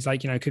heart is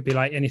like, could be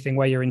like anything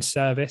where you're in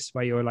service,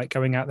 where you're like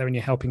going out there and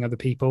you're helping other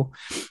people.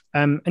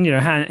 And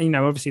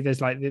obviously there's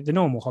like the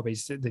normal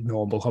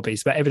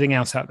hobbies, but everything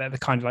else out there, the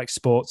kind of like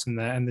sports and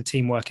the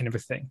teamwork and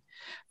everything.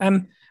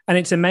 And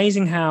it's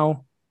amazing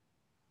how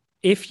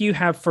if you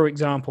have, for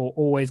example,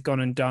 always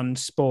gone and done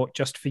sport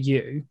just for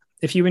you,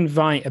 if you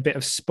invite a bit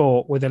of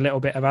sport with a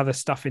little bit of other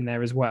stuff in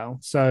there as well.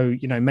 So,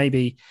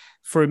 maybe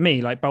for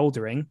me, like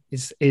bouldering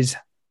is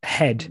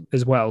head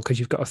as well, because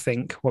you've got to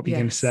think what we're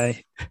going to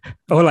say.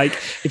 Or like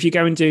if you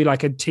go and do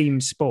like a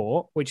team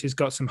sport which has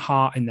got some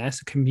heart in there,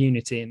 so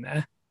community in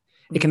there,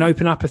 it can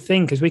open up a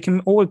thing, because we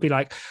can always be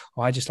like,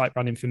 oh, I just like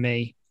running for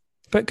me,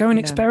 but go and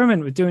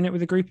experiment with doing it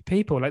with a group of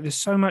people. Like there's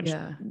so much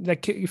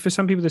like for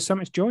some people there's so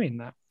much joy in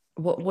that.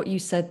 What you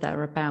said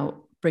there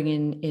about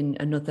bringing in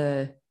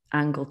another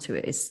angle to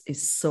it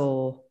is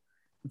so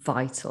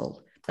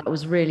vital. That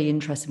was really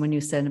interesting when you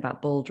were saying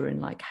about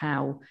bouldering, like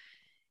how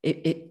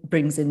it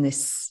brings in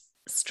this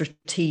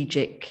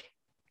strategic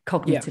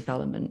cognitive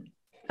element.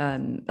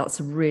 That's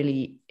a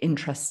really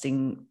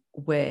interesting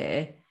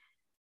way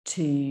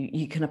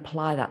you can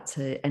apply that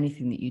to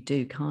anything that you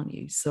do, can't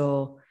you?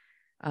 So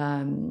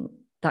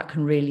that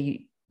can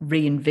really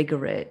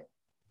reinvigorate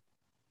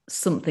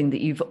something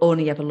that you've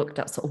only ever looked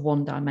at sort of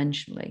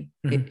one-dimensionally.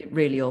 It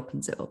really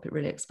opens it up. It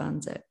really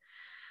expands it.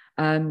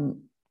 I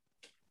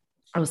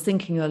was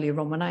thinking earlier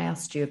on when I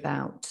asked you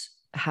about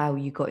how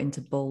you got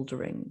into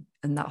bouldering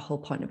and that whole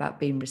point about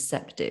being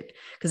receptive,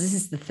 because this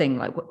is the thing,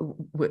 like,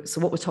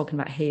 so what we're talking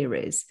about here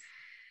is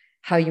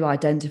how you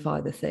identify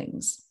the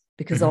things,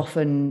 because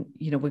often,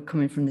 we're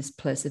coming from this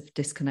place of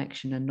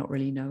disconnection and not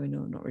really knowing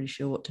or not really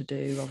sure what to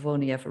do. I've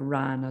only ever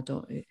ran. I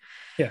don't.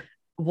 Yeah.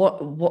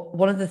 What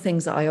one of the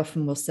things that I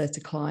often will say to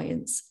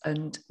clients,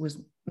 and was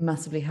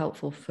massively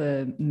helpful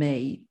for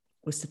me,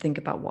 was to think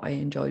about what I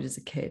enjoyed as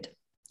a kid.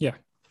 Yeah.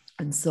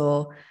 And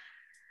so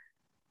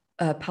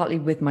partly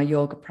with my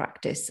yoga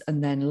practice,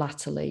 and then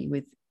latterly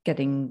with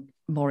getting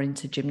more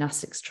into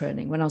gymnastics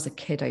training. When I was a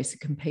kid, I used to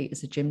compete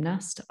as a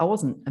gymnast. I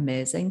wasn't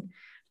amazing,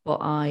 but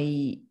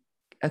I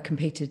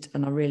competed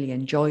and I really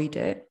enjoyed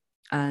it,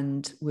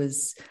 and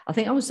I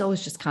think I was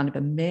always just kind of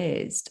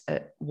amazed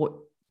at what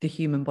the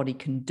human body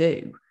can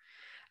do.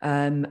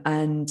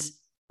 And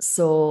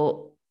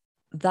so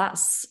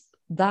that's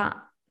that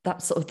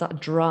sort of that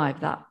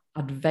drive, that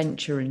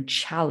adventure and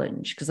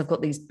challenge, because I've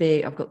got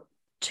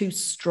two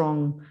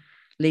strong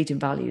leading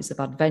values of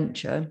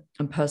adventure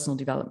and personal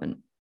development.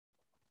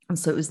 And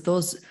so it was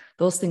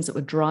those things that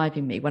were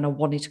driving me when I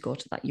wanted to go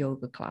to that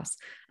yoga class,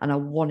 and I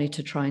wanted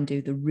to try and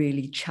do the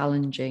really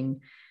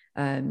challenging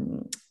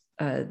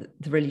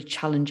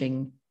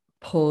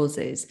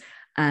poses.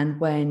 And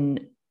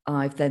when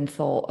I've then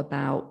thought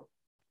about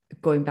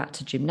going back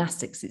to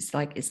gymnastics, it's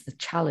the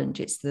challenge,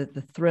 it's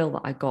the thrill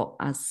that I got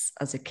as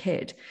a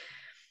kid.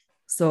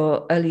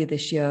 So earlier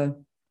this year,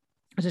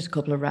 I did a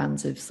couple of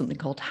rounds of something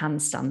called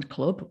Handstand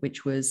Club,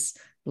 which was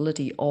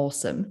bloody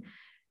awesome.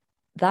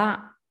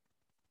 That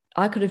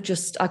I could have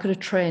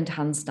trained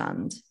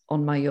handstand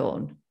on my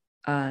own,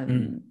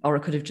 or I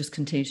could have just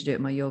continued to do it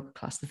in my yoga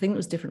class. The thing that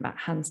was different about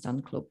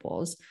Handstand Club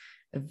was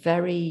a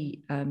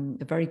very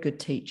good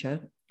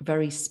teacher, a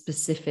very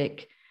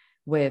specific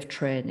way of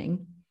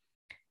training,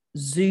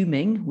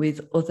 Zooming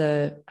with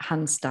other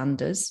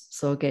handstanders.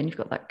 So again, you've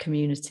got that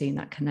community and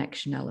that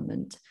connection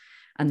element,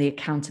 and the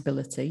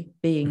accountability,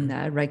 being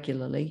there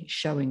regularly,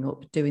 showing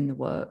up, doing the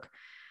work.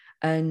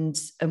 And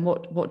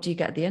what do you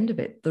get at the end of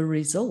it? The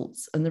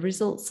results. And the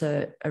results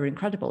are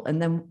incredible. And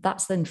then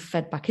that's then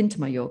fed back into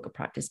my yoga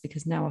practice,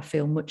 because now I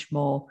feel much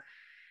more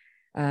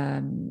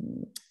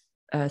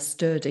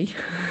sturdy,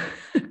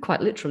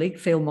 quite literally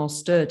feel more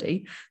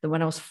sturdy than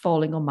when I was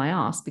falling on my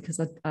ass because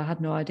I had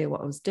no idea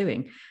what I was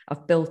doing.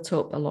 I've built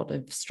up a lot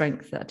of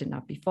strength that I didn't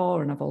have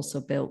before, and I've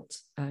also built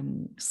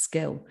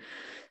skill.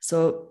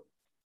 So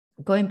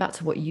going back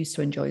to what you used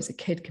to enjoy as a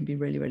kid can be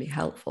really, really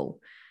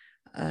helpful.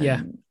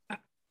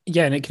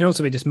 Yeah, and it can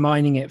also be just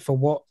mining it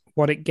for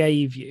what it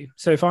gave you.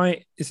 So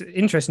it's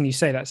interesting you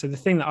say that. So the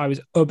thing that I was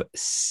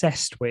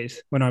obsessed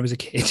with when I was a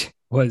kid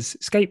was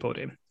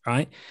skateboarding,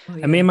 right? Oh,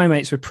 yeah. And me and my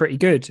mates were pretty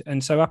good.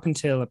 And so up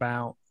until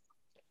about,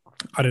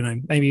 I don't know,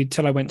 maybe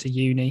until I went to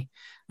uni,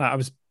 I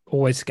was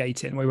always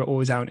skating. We were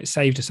always out, and it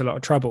saved us a lot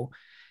of trouble.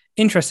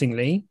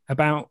 Interestingly,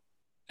 about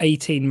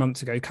 18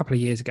 months ago, a couple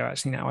of years ago,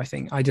 actually now, I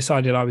think, I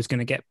decided I was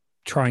going to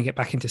try and get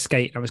back into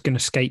skate. I was going to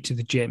skate to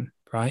the gym.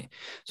 Right.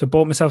 So I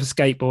bought myself a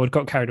skateboard,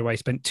 got carried away,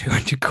 spent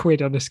 200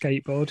 quid on a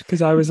skateboard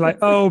because I was like,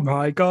 oh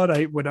my God,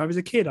 when I was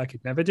a kid, I could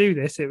never do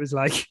this. It was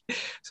like,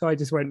 so I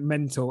just went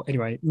mental.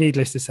 Anyway,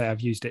 needless to say, I've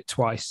used it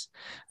twice.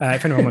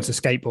 If anyone wants a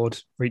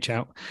skateboard, reach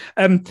out.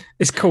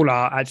 It's cool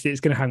art, actually.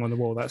 It's going to hang on the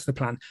wall. That's the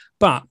plan.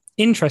 But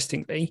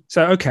interestingly,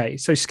 so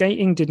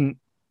skating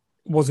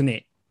wasn't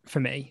it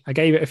for me. I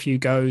gave it a few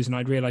goes and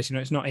I'd realized,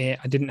 it's not it.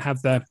 I didn't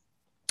have the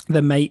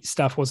mate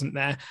stuff wasn't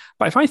there.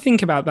 But if I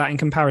think about that in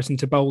comparison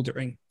to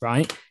bouldering,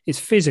 right, it's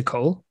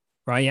physical,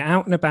 right? You're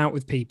out and about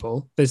with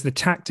people. There's the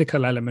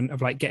tactical element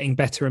of like getting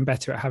better and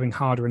better at having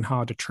harder and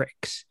harder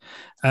tricks.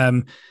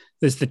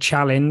 There's the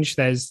challenge.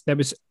 There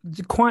was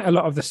quite a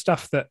lot of the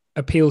stuff that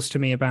appeals to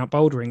me about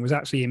bouldering was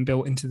actually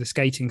inbuilt into the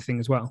skating thing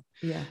as well.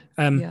 Yeah.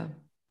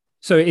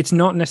 So it's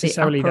not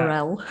necessarily the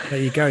apparel.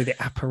 There you go, the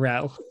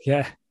apparel.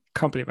 Yeah,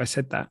 can't believe I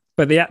said that.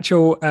 But the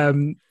actual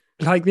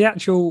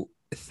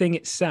thing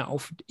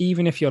itself,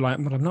 even if you're like,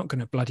 well, I'm not going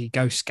to bloody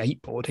go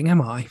skateboarding,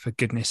 am I? For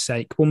goodness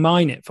sake, well,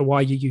 mine it for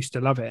why you used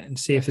to love it and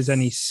see if there's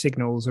any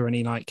signals or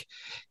any like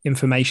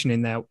information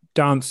in there.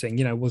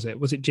 Dancing, was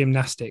it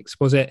gymnastics?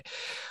 Was it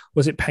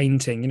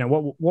painting?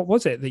 What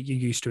was it that you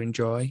used to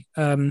enjoy?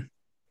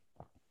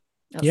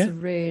 That's a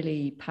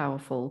really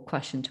powerful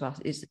question to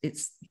ask. It's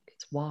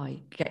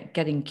why,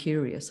 getting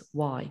curious.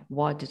 Why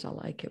did I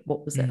like it?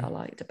 What was it I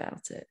liked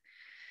about it?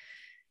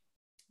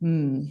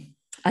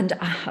 And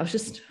I was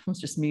just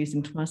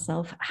musing to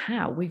myself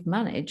how we've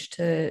managed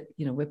to,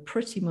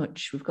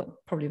 we've got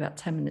probably about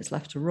 10 minutes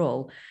left to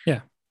roll.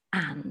 Yeah.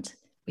 And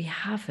we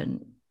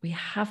haven't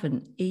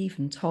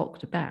even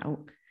talked about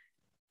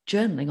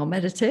journaling or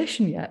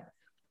meditation yet.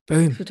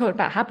 Boom. We're talking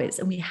about habits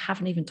and we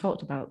haven't even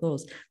talked about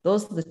those.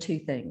 Those are the two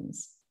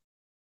things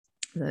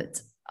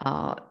that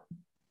are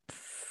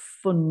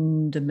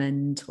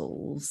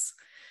fundamentals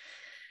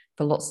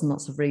for lots and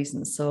lots of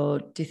reasons. So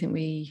do you think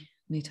we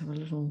need to have a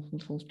little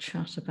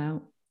chat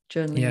about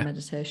journaling and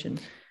meditation,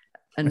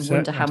 and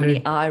wonder how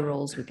many eye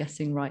rolls we're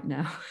getting right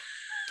now?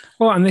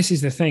 Well, and this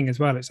is the thing as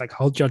well. It's like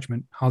hold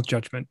judgment.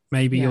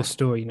 Maybe your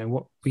story,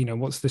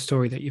 what's the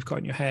story that you've got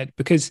in your head?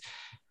 Because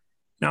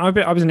now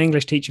I was an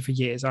English teacher for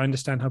years. I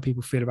understand how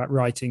people feel about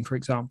writing, for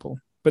example,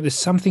 but there's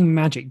something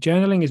magic.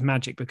 Journaling is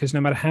magic because no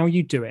matter how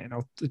you do it, and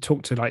I'll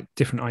talk to like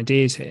different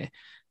ideas here,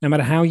 no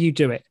matter how you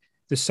do it,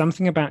 there's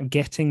something about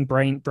getting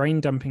brain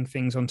dumping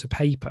things onto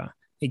paper.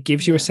 It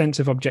gives you a sense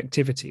of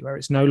objectivity where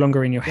it's no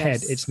longer in your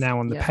head. It's now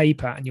on the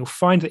paper. And you'll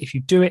find that if you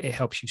do it, it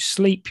helps you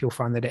sleep. You'll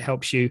find that it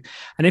helps you.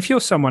 And if you're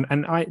someone,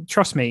 and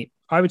trust me,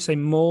 I would say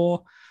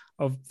more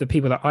of the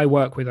people that I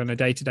work with on a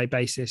day-to-day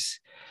basis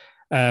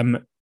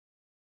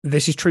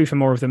this is true for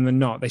more of them than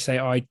not. They say,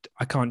 oh,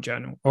 I can't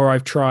journal, or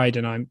I've tried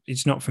and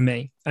it's not for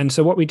me. And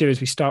so what we do is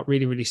we start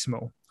really, really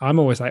small. I'm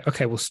always like,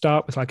 okay, we'll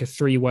start with like a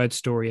 3-word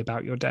story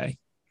about your day.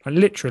 Like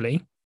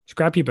literally, just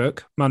grab your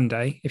book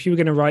Monday. If you were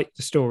going to write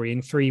the story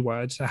in 3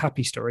 words, a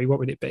happy story, what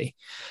would it be?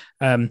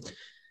 And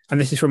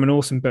this is from an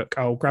awesome book.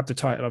 I'll grab the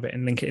title of it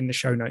and link it in the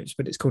show notes,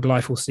 but it's called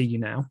Life Will See You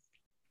Now.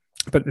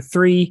 But the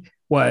 3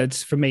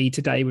 words for me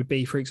today would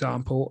be, for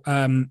example,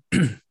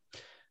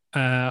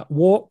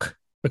 walk,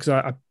 because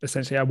I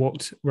essentially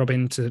walked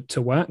Robin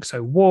to work.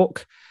 So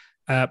walk,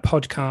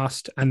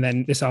 podcast, and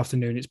then this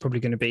afternoon it's probably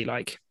going to be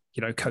like,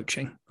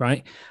 coaching,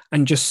 right?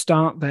 And just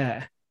start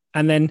there.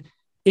 And then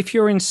if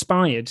you're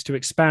inspired to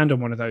expand on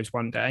one of those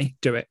one day,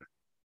 do it.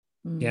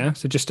 Yeah.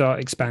 So just start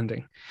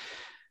expanding.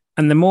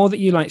 And the more that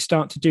you like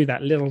start to do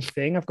that little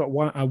thing, I've got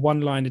a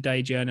 1 line a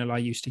day journal I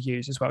used to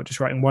use as well,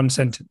 just writing 1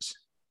 sentence.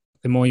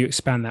 The more you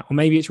expand that, or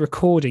maybe it's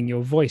recording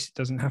your voice. It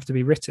doesn't have to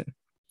be written.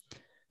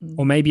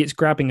 Or maybe it's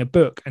grabbing a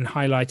book and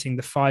highlighting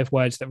the 5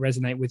 words that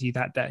resonate with you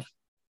that day.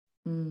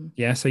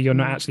 Yeah. So you're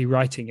not actually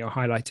writing, you're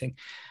highlighting.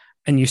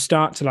 And you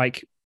start to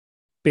like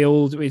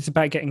build. It's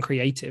about getting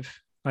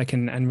creative, like,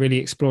 and really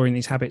exploring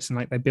these habits, and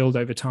like they build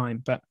over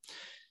time. But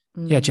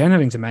yeah,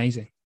 journaling's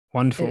amazing.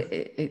 Wonderful.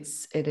 It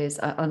is.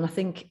 And I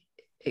think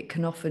it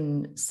can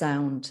often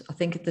sound, I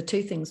think the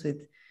 2 things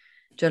with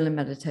journaling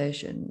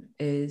meditation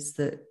is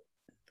that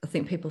I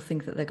think people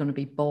think that they're going to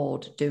be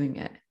bored doing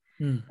it.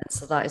 And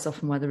so that is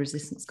often where the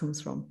resistance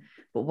comes from.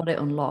 But what it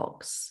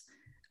unlocks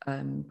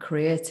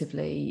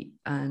creatively,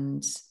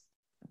 and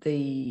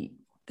the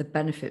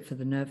benefit for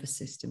the nervous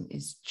system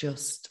is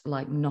just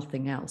like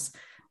nothing else.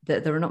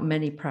 There are not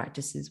many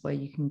practices where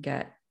you can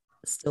get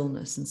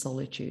stillness and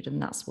solitude,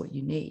 and that's what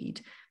you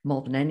need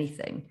more than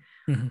anything.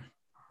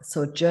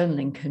 So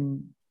journaling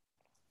can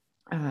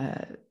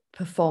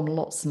perform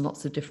lots and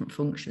lots of different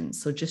functions.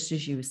 So just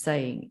as you were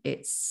saying,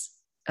 it's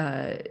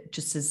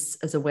just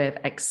as a way of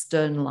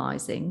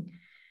externalizing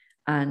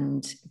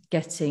and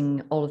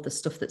getting all of the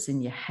stuff that's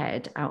in your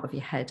head out of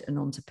your head and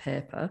onto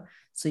paper,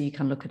 so you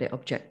can look at it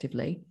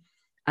objectively,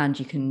 and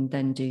you can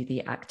then do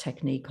the ACT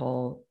technique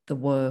or the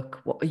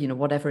work,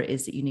 whatever it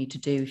is that you need to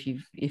do.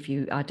 If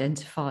you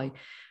identify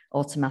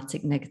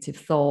automatic negative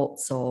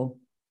thoughts or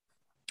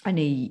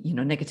any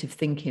negative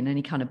thinking,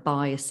 any kind of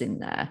bias in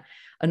there.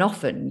 And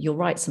often you'll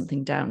write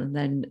something down, and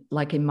then,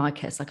 like in my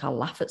case, like I'll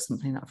laugh at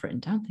something that I've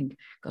written down, think,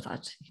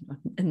 God,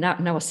 and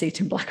now I see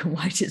it in black and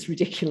white, it's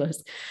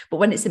ridiculous. But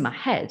when it's in my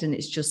head and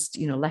it's just,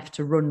 left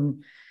to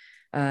run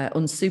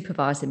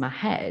unsupervised in my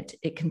head,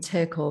 it can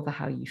take over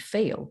how you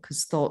feel,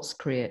 because thoughts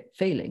create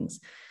feelings.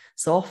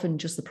 So often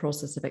just the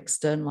process of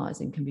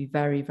externalizing can be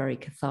very, very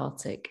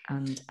cathartic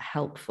and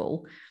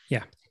helpful.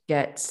 Yeah.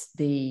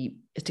 To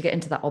get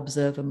into that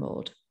observer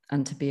mode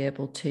and to be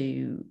able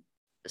to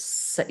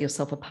set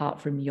yourself apart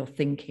from your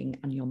thinking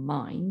and your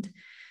mind.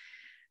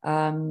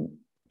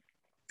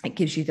 It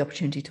gives you the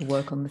opportunity to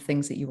work on the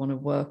things that you want to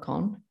work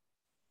on.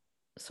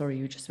 Sorry,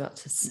 you were just about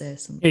to say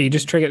something. Yeah, you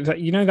just triggered that.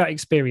 That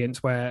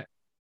experience where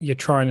you're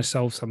trying to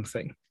solve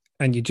something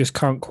and you just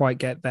can't quite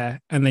get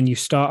there, and then you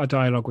start a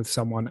dialogue with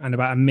someone, and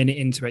about a minute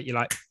into it, you're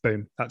like,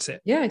 boom, that's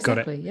it. Yeah,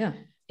 exactly. Got it. Yeah.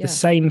 The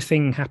same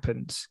thing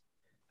happens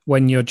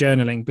when you're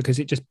journaling, because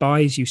it just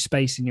buys you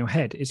space in your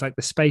head. It's like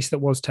the space that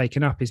was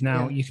taken up is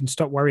now, you can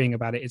stop worrying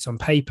about it. It's on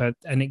paper,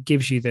 and it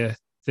gives you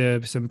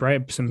some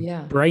brain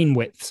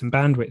width, some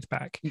bandwidth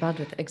back.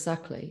 Bandwidth,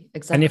 exactly.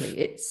 And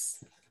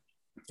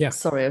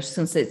sorry, I was just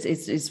going to say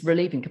it's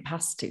relieving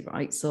capacity,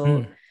 right?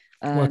 So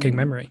working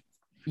memory.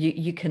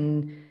 You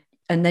can,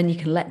 and then you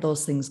can let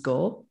those things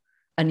go,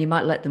 and you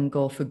might let them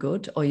go for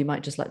good, or you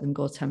might just let them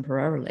go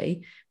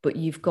temporarily, but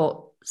you've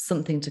got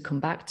something to come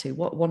back to.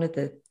 One of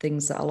the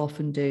things that I'll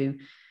often do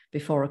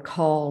before a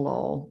call,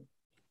 or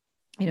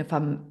if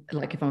I'm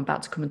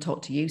about to come and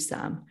talk to you,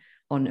 Sam,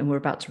 and we're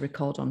about to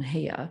record on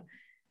here,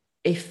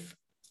 if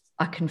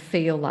I can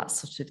feel that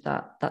sort of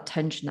that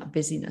tension, that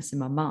busyness in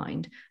my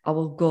mind, I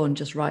will go and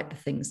just write the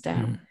things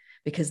down,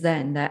 because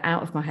then they're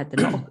out of my head.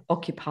 They're not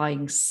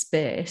occupying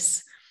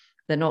space.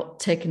 They're not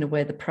taking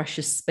away the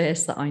precious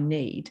space that I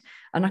need,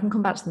 and I can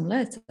come back to them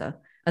later.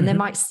 And they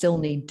might still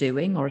need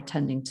doing or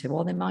attending to,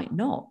 or they might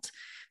not.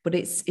 But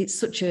it's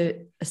such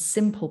a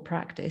simple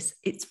practice.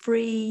 It's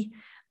free,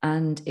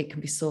 and it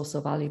can be so,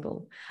 so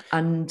valuable.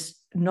 And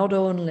not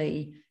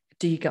only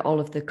do you get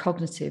all of the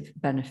cognitive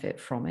benefit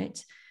from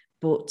it,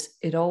 but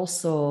it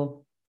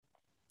also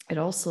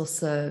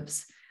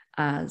serves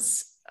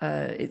as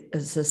a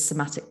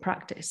somatic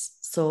practice.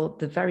 So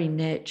the very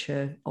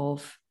nature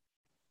of,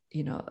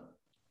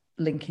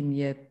 linking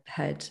your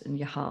head and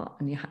your heart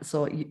and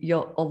so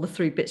you're all the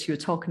 3 bits you were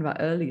talking about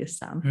earlier,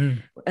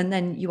 Sam, and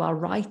then you are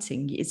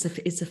writing. It's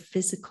a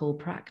physical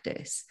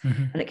practice,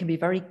 and it can be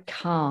very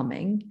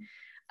calming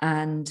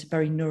and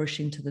very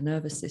nourishing to the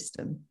nervous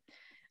system.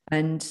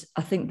 And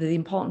I think the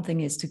important thing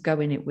is to go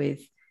in it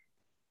with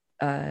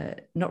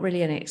not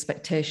really any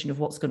expectation of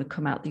what's going to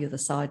come out the other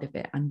side of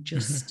it, and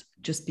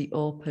just be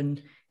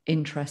open,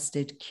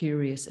 interested,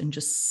 curious, and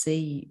just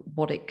see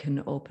what it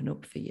can open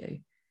up for you.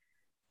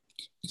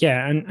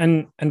 Yeah,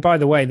 and by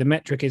the way, the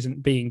metric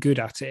isn't being good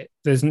at it.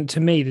 There's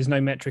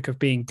no metric of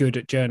being good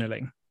at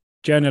journaling.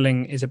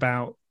 Journaling is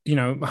about,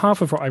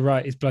 half of what I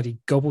write is bloody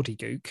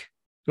gobbledygook.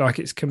 Like,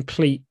 it's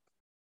complete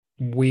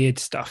weird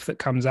stuff that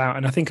comes out.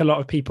 And I think a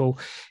lot of people,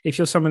 if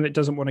you're someone that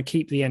doesn't want to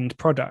keep the end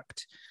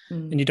product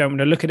and you don't want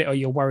to look at it, or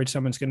you're worried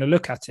someone's going to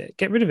look at it,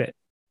 get rid of it.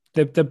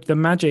 The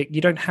magic,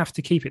 you don't have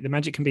to keep it. The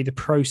magic can be the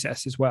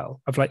process as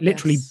well, of like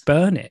literally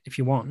burn it if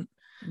you want.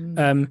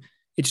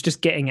 It's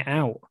just getting it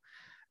out.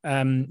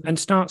 And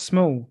start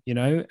small,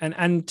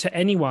 and to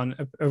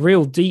anyone, a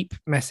real deep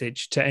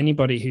message to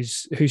anybody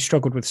who's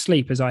struggled with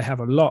sleep, as I have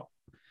a lot.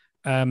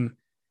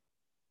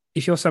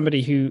 If you're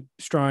somebody who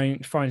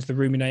finds the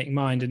ruminating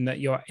mind, and that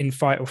you're in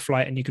fight or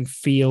flight, and you can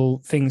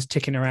feel things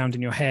ticking around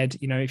in your head,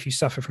 if you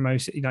suffer from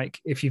OCD, like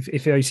if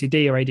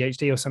OCD or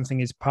ADHD or something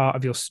is part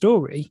of your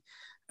story,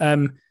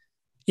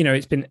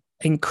 it's been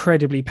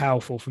incredibly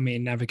powerful for me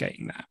in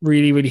navigating that.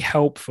 Really, really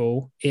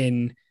helpful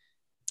in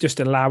just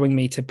allowing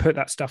me to put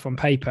that stuff on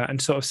paper and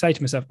sort of say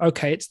to myself,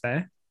 okay, it's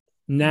there.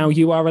 Now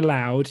you are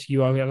allowed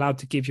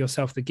to give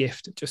yourself the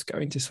gift of just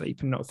going to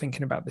sleep and not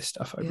thinking about this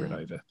stuff over and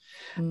over.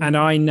 And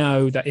I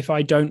know that if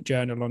I don't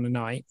journal on a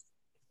night,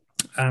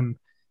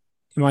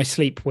 my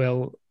sleep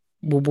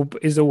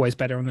is always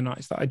better on the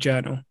nights that I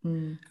journal.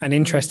 And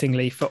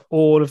interestingly, for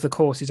all of the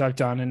courses I've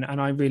done,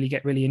 and I really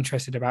get really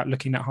interested about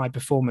looking at high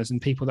performers and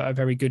people that are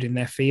very good in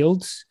their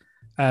fields,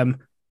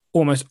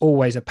 almost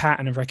always a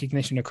pattern of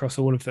recognition across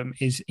all of them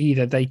is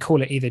either they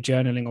call it either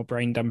journaling or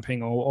brain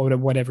dumping or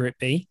whatever it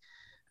be.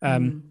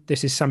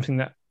 This is something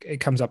that it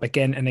comes up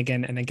again and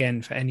again and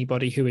again for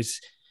anybody who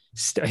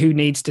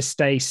needs to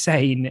stay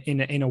sane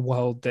in a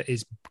world that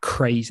is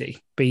crazy,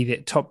 be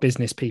it top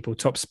business people,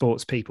 top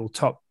sports people,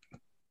 top,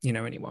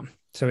 anyone.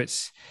 So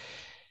it's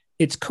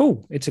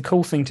cool. It's a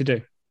cool thing to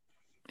do.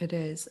 It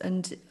is.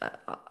 And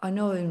I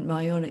know in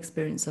my own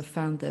experience, I've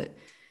found that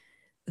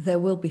there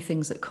will be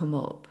things that come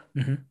up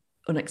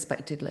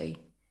unexpectedly.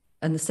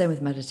 And the same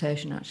with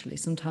meditation, actually.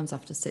 Sometimes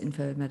after sitting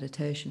for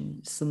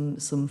meditation, some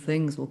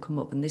things will come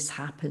up. And this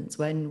happens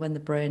when the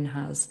brain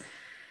has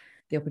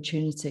the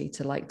opportunity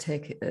to like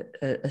take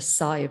a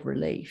sigh of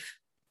relief.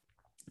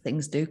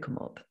 Things do come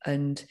up.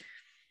 And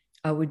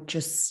I would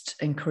just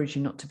encourage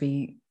you not to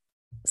be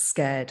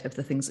scared of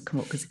the things that come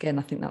up. Because again,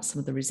 I think that's some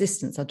of the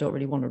resistance. I don't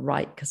really want to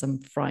write because I'm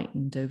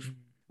frightened of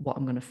what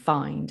I'm going to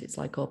find. It's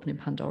like opening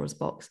Pandora's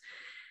box.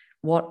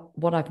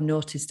 What I've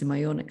noticed in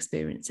my own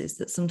experience is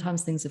that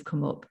sometimes things have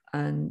come up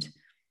and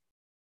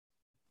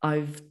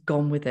I've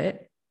gone with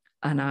it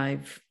and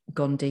I've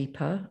gone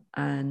deeper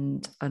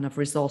and I've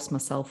resourced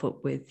myself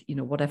up with,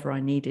 whatever I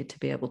needed to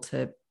be able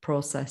to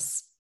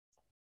process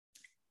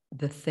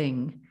the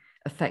thing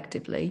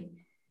effectively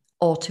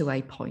or to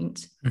a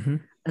point.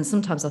 And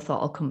sometimes I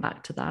thought I'll come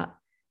back to that.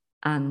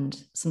 And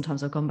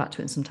sometimes I've gone back to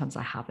it and sometimes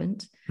I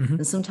haven't.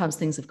 And sometimes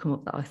things have come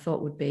up that I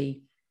thought would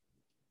be,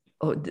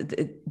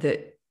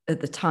 at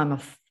the time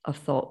I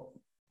thought,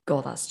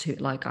 God, that's too,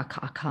 like,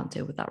 I can't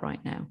deal with that right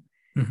now.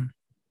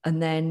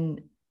 And then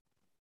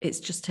it's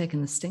just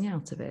taken the sting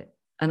out of it.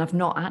 And I've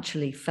not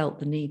actually felt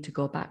the need to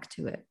go back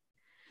to it.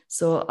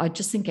 So I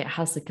just think it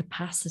has the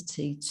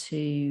capacity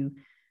to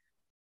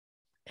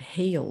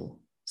heal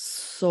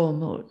so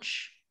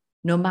much,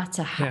 no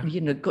matter how,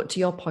 got to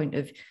your point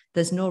of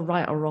there's no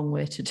right or wrong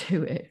way to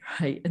do it,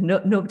 right? And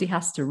nobody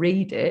has to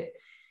read it,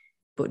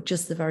 but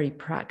just the very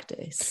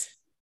practice.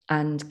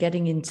 And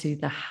getting into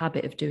the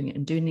habit of doing it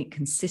and doing it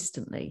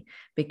consistently,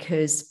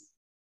 because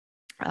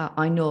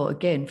I know,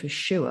 again, for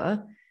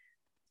sure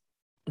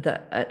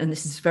that, and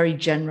this is very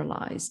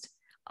generalized,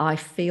 I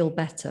feel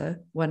better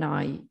when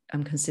I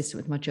am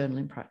consistent with my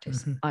journaling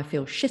practice. I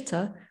feel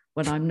shitter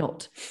when I'm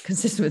not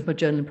consistent with my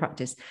journaling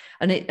practice.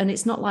 And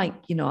it's not like,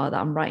 that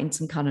I'm writing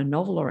some kind of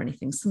novel or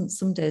anything.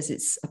 Some days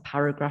it's a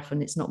paragraph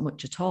and it's not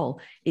much at all.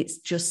 It's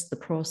just the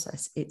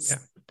process. It's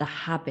the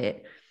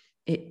habit.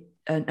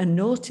 And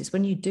notice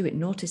when you do it,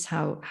 notice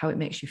how it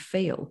makes you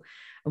feel.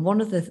 And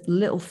one of the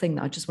little thing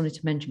that I just wanted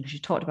to mention, because you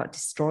talked about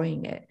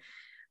destroying it.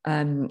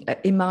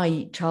 In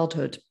my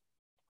childhood,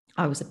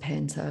 I was a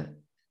painter.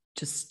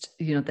 Just,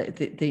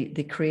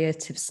 the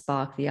creative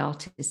spark, the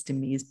artist in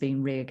me is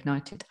being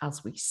reignited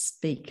as we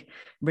speak.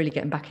 Really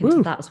getting back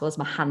into that, as well as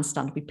my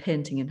handstand. I'll be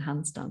painting in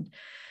handstand.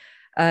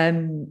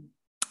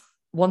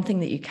 One thing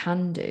that you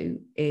can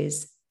do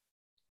is,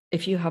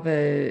 if you have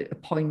a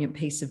poignant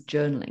piece of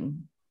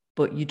journaling,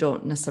 but you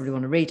don't necessarily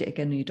want to read it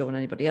again, and you don't want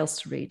anybody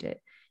else to read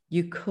it,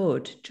 you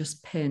could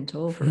just paint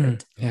over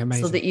it. Yeah,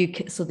 amazing.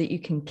 so that you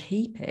can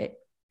keep it.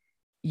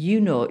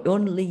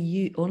 Only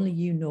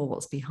you know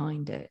what's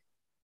behind it.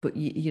 But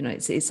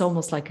it's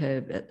almost like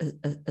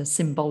a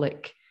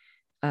symbolic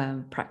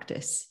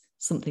practice,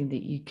 something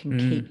that you can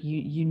keep.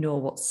 You know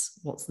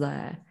what's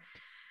there.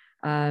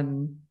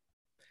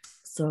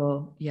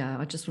 So yeah,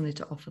 I just wanted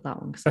to offer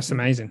that one. That's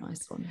amazing. That's a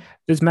nice one.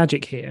 There's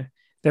magic here.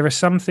 There are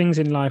some things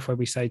in life where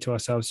we say to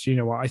ourselves, do you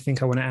know what? I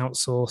think I want to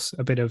outsource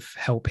a bit of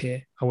help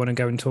here. I want to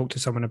go and talk to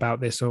someone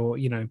about this, or,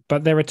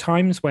 but there are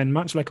times when,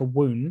 much like a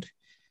wound,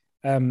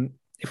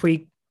 if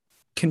we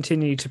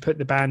continue to put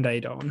the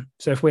band-aid on.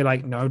 So if we're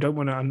like, no, don't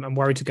want to, I'm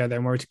worried to go there,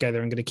 I'm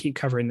going to keep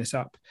covering this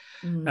up.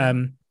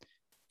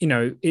 You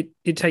know,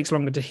 it takes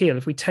longer to heal.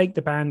 If we take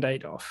the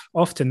band-aid off,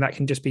 often that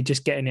can just be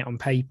just getting it on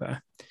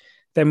paper.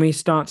 Then we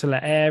start to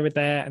let air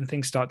there and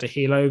things start to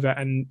heal over.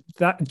 And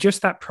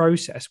that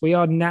process, we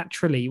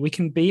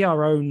can be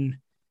our own,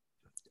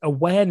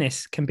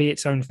 awareness can be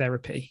its own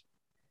therapy.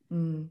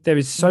 There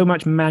is so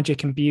much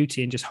magic and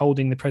beauty in just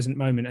holding the present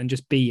moment and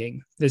just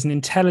being. There's an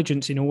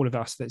intelligence in all of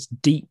us that's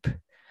deep,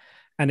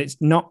 and it's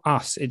not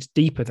us, it's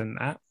deeper than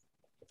that.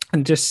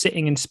 And just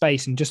sitting in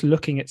space and just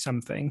looking at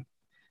something,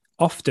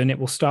 often it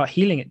will start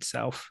healing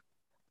itself.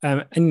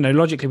 And, you know,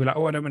 logically we're like,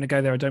 oh, I don't want to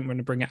go there, I don't want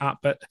to bring it up.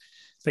 But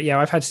yeah,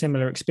 I've had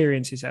similar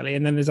experiences, Ellie.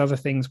 And then there's other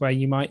things where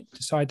you might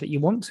decide that you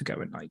want to go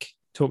and like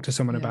talk to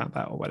someone about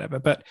that or whatever.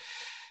 But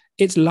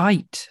it's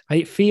light.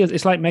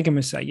 It's like Megan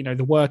was saying, you know,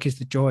 the work is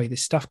the joy.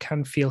 This stuff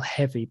can feel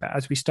heavy, but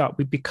as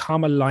we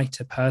become a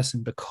lighter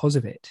person because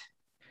of it.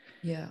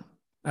 And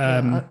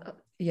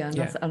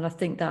I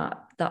think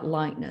that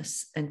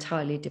lightness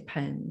entirely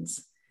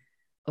depends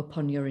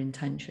upon your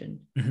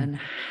intention and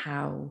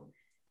how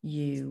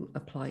you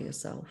apply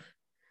yourself.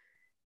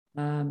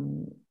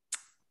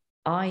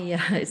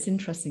 It's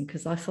interesting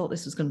because I thought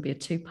this was going to be a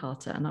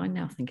 2-parter, and I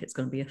now think it's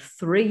going to be a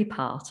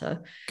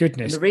 3-parter.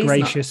 Goodness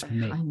gracious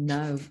me! I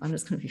know, and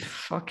it's going to be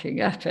fucking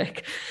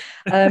epic.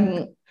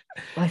 The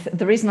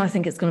reason I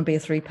think it's going to be a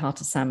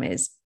 3-parter, Sam,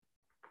 is,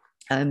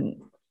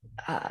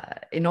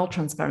 in all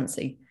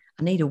transparency,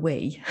 I need a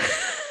wee.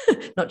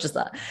 Not just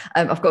that.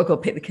 I've got to go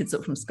pick the kids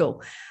up from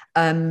school.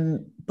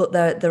 But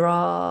there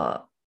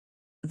are.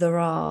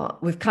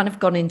 We've kind of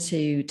gone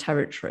into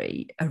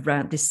territory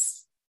around this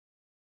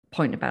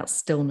point about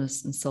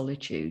stillness and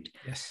solitude.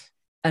 Yes.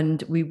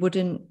 And we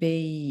wouldn't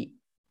be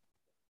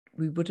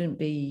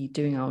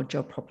doing our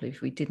job properly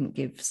if we didn't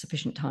give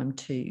sufficient time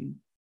to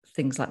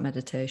things like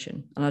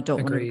meditation. And I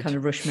don't want to kind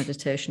of rush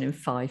meditation in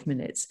 5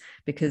 minutes,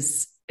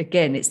 because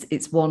again,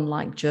 it's one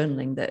like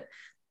journaling that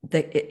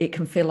it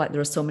can feel like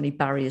there are so many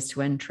barriers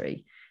to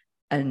entry,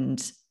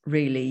 and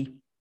really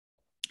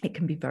it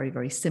can be very,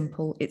 very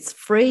simple. It's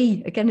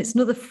free. Again, it's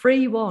another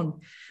free one.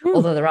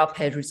 Although there are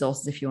paid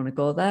resources if you want to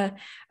go there.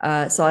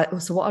 So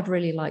what I'd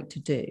really like to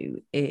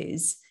do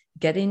is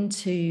get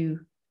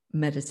into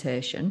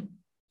meditation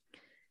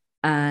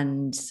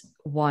and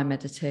why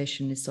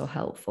meditation is so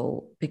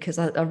helpful, because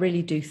I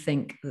really do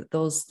think that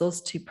those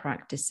 2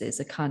 practices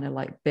are kind of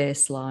like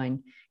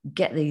baseline.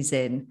 Get these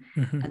in,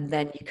 and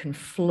then you can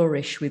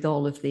flourish with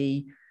all of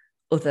the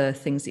other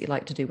things that you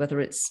like to do, whether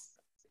it's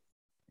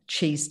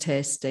cheese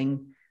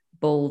tasting,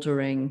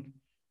 bouldering,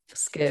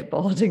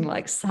 skateboarding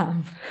like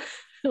Sam,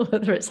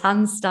 whether it's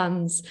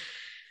handstands,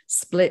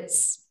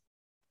 splits,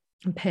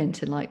 and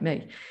painting like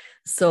me.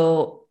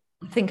 So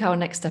I think our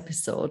next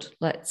episode,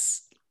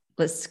 let's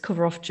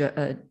cover off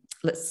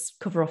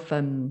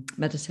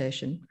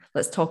meditation.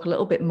 Let's talk a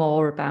little bit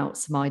more about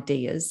some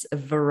ideas of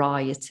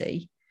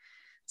variety,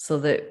 so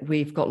that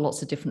we've got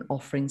lots of different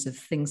offerings of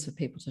things for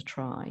people to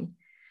try.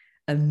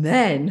 And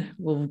then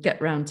we'll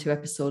get round to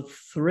episode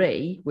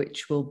 3,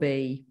 which will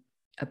be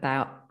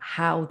about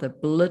how the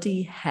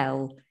bloody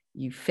hell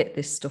you fit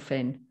this stuff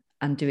in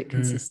and do it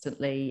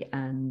consistently,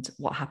 and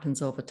what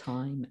happens over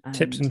time. And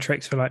tips and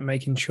tricks for like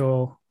making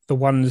sure the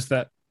ones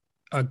that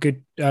are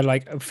good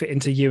like fit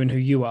into you and who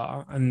you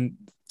are and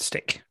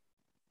stick.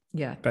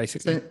 Yeah,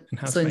 basically.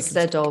 So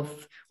instead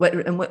of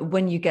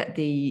when you get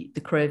the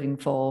craving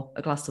for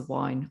a glass of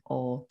wine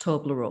or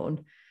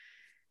Toblerone,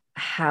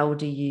 how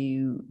do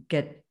you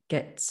get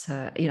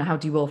how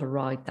do you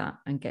override that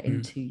and get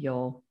into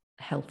your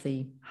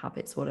healthy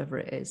habits, whatever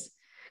it is?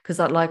 Because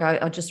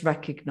I just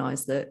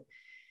recognize that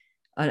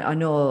I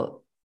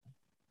know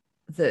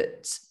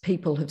that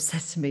people have said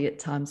to me at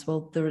times,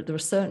 well, there are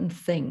certain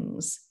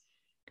things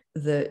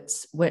that,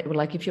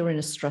 like if you're in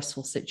a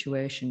stressful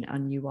situation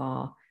and you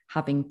are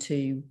having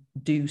to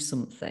do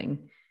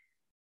something,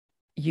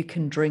 you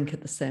can drink at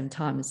the same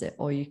time as it,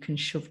 or you can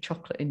shove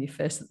chocolate in your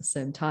face at the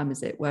same time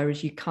as it,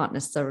 whereas you can't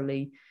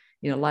necessarily,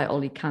 light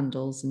all your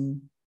candles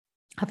and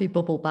have your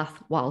bubble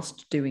bath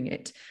whilst doing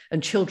it.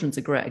 And children's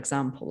a great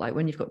example. Like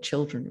when you've got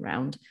children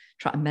around,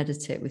 try to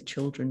meditate with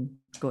children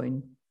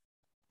going,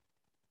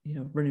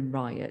 running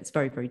riot. It's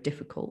very, very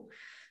difficult.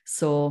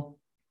 So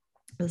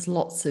there's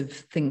lots of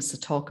things to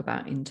talk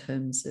about in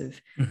terms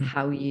of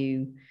how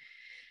you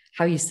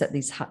set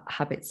these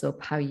habits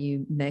up, how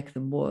you make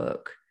them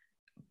work,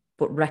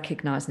 but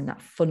recognizing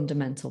that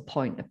fundamental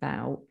point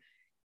about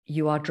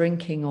you are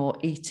drinking or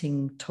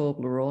eating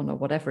Toblerone or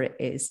whatever it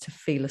is to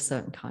feel a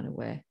certain kind of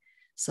way.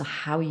 So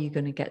how are you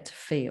going to get to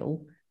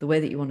feel the way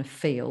that you want to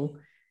feel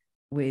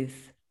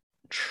with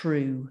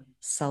true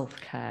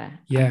self-care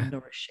and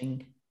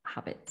nourishing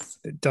habits?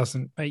 It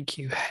doesn't make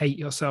you hate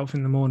yourself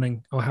in the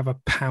morning or have a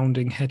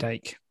pounding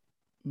headache.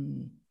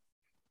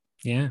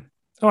 Yeah.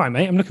 All right,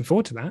 mate. I'm looking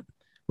forward to that.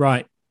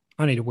 Right.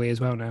 I need a wee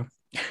as well now.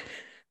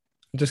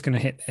 I'm just going to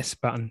hit this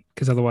button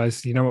because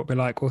otherwise, you know what we're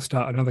like. We'll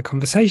start another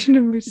conversation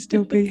and we'll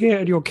still be here,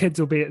 and your kids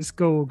will be at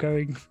school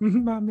going,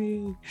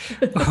 "Mummy,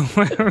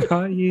 where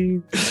are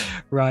you?"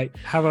 Right.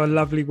 Have a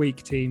lovely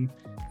week, team.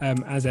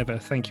 As ever,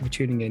 thank you for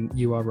tuning in.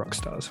 You are rock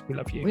stars. We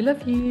love you. We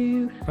love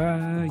you.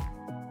 Bye.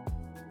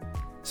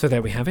 So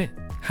there we have it.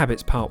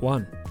 Habits Part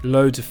 1.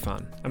 Loads of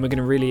fun. And we're going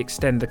to really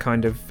extend the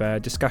kind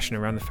of discussion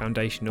around the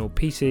foundational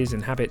pieces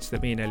and habits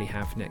that me and Ellie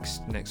have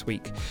next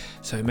week.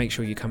 So make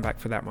sure you come back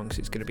for that one because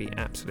it's going to be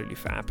absolutely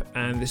fab.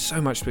 And there's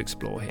so much to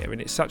explore here,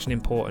 and it's such an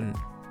important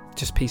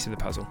just piece of the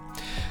puzzle.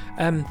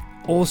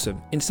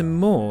 Awesome. In some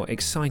more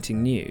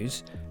exciting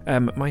news,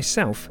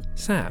 myself,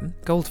 Sam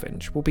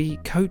Goldfinch, will be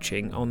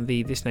coaching on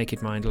the This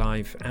Naked Mind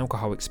Live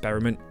alcohol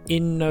experiment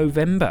in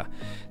November.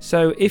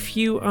 So if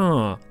you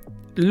are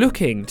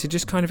looking to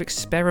just kind of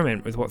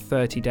experiment with what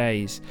 30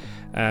 days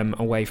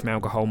away from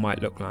alcohol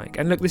might look like.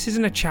 And look, this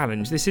isn't a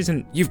challenge. This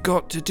isn't, you've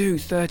got to do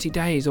 30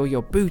 days or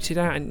you're booted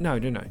out. And no.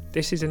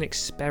 This is an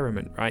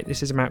experiment, right?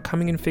 This is about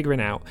coming and figuring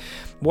out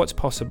what's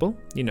possible,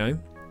 you know.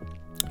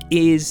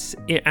 Is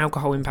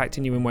alcohol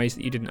impacting you in ways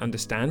that you didn't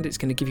understand? It's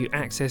going to give you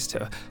access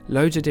to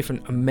loads of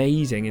different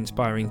amazing,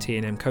 inspiring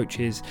T&M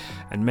coaches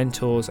and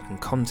mentors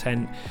and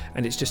content,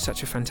 and it's just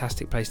such a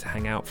fantastic place to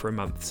hang out for a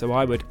month. So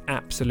I would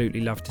absolutely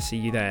love to see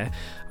you there.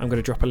 I'm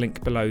going to drop a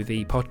link below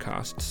the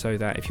podcast so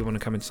that if you want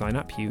to come and sign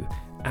up, you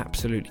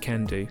absolutely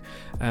can do.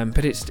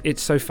 But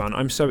it's so fun.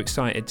 I'm so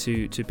excited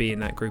to be in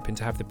that group and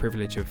to have the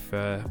privilege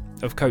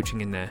of coaching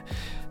in there.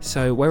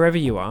 So wherever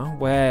you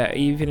are,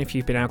 even if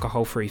you've been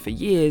alcohol free for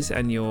years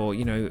and you're,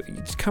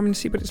 just come and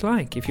see what it's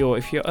like. If you're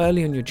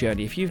early on your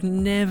journey, if you've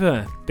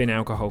never been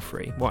alcohol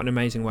free, what an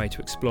amazing way to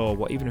explore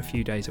what even a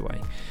few days away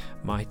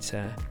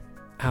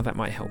how that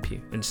might help you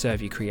and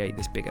serve you create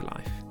this bigger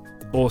life.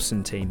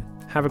 Awesome, team.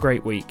 Have a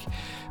great week.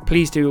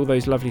 Please do all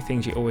those lovely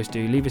things you always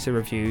do. Leave us a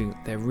review.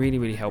 They're really,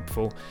 really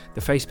helpful.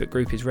 The Facebook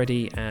group is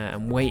ready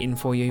and waiting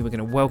for you. We're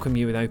going to welcome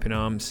you with open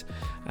arms.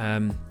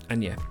 And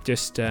yeah,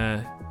 just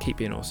keep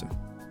being awesome.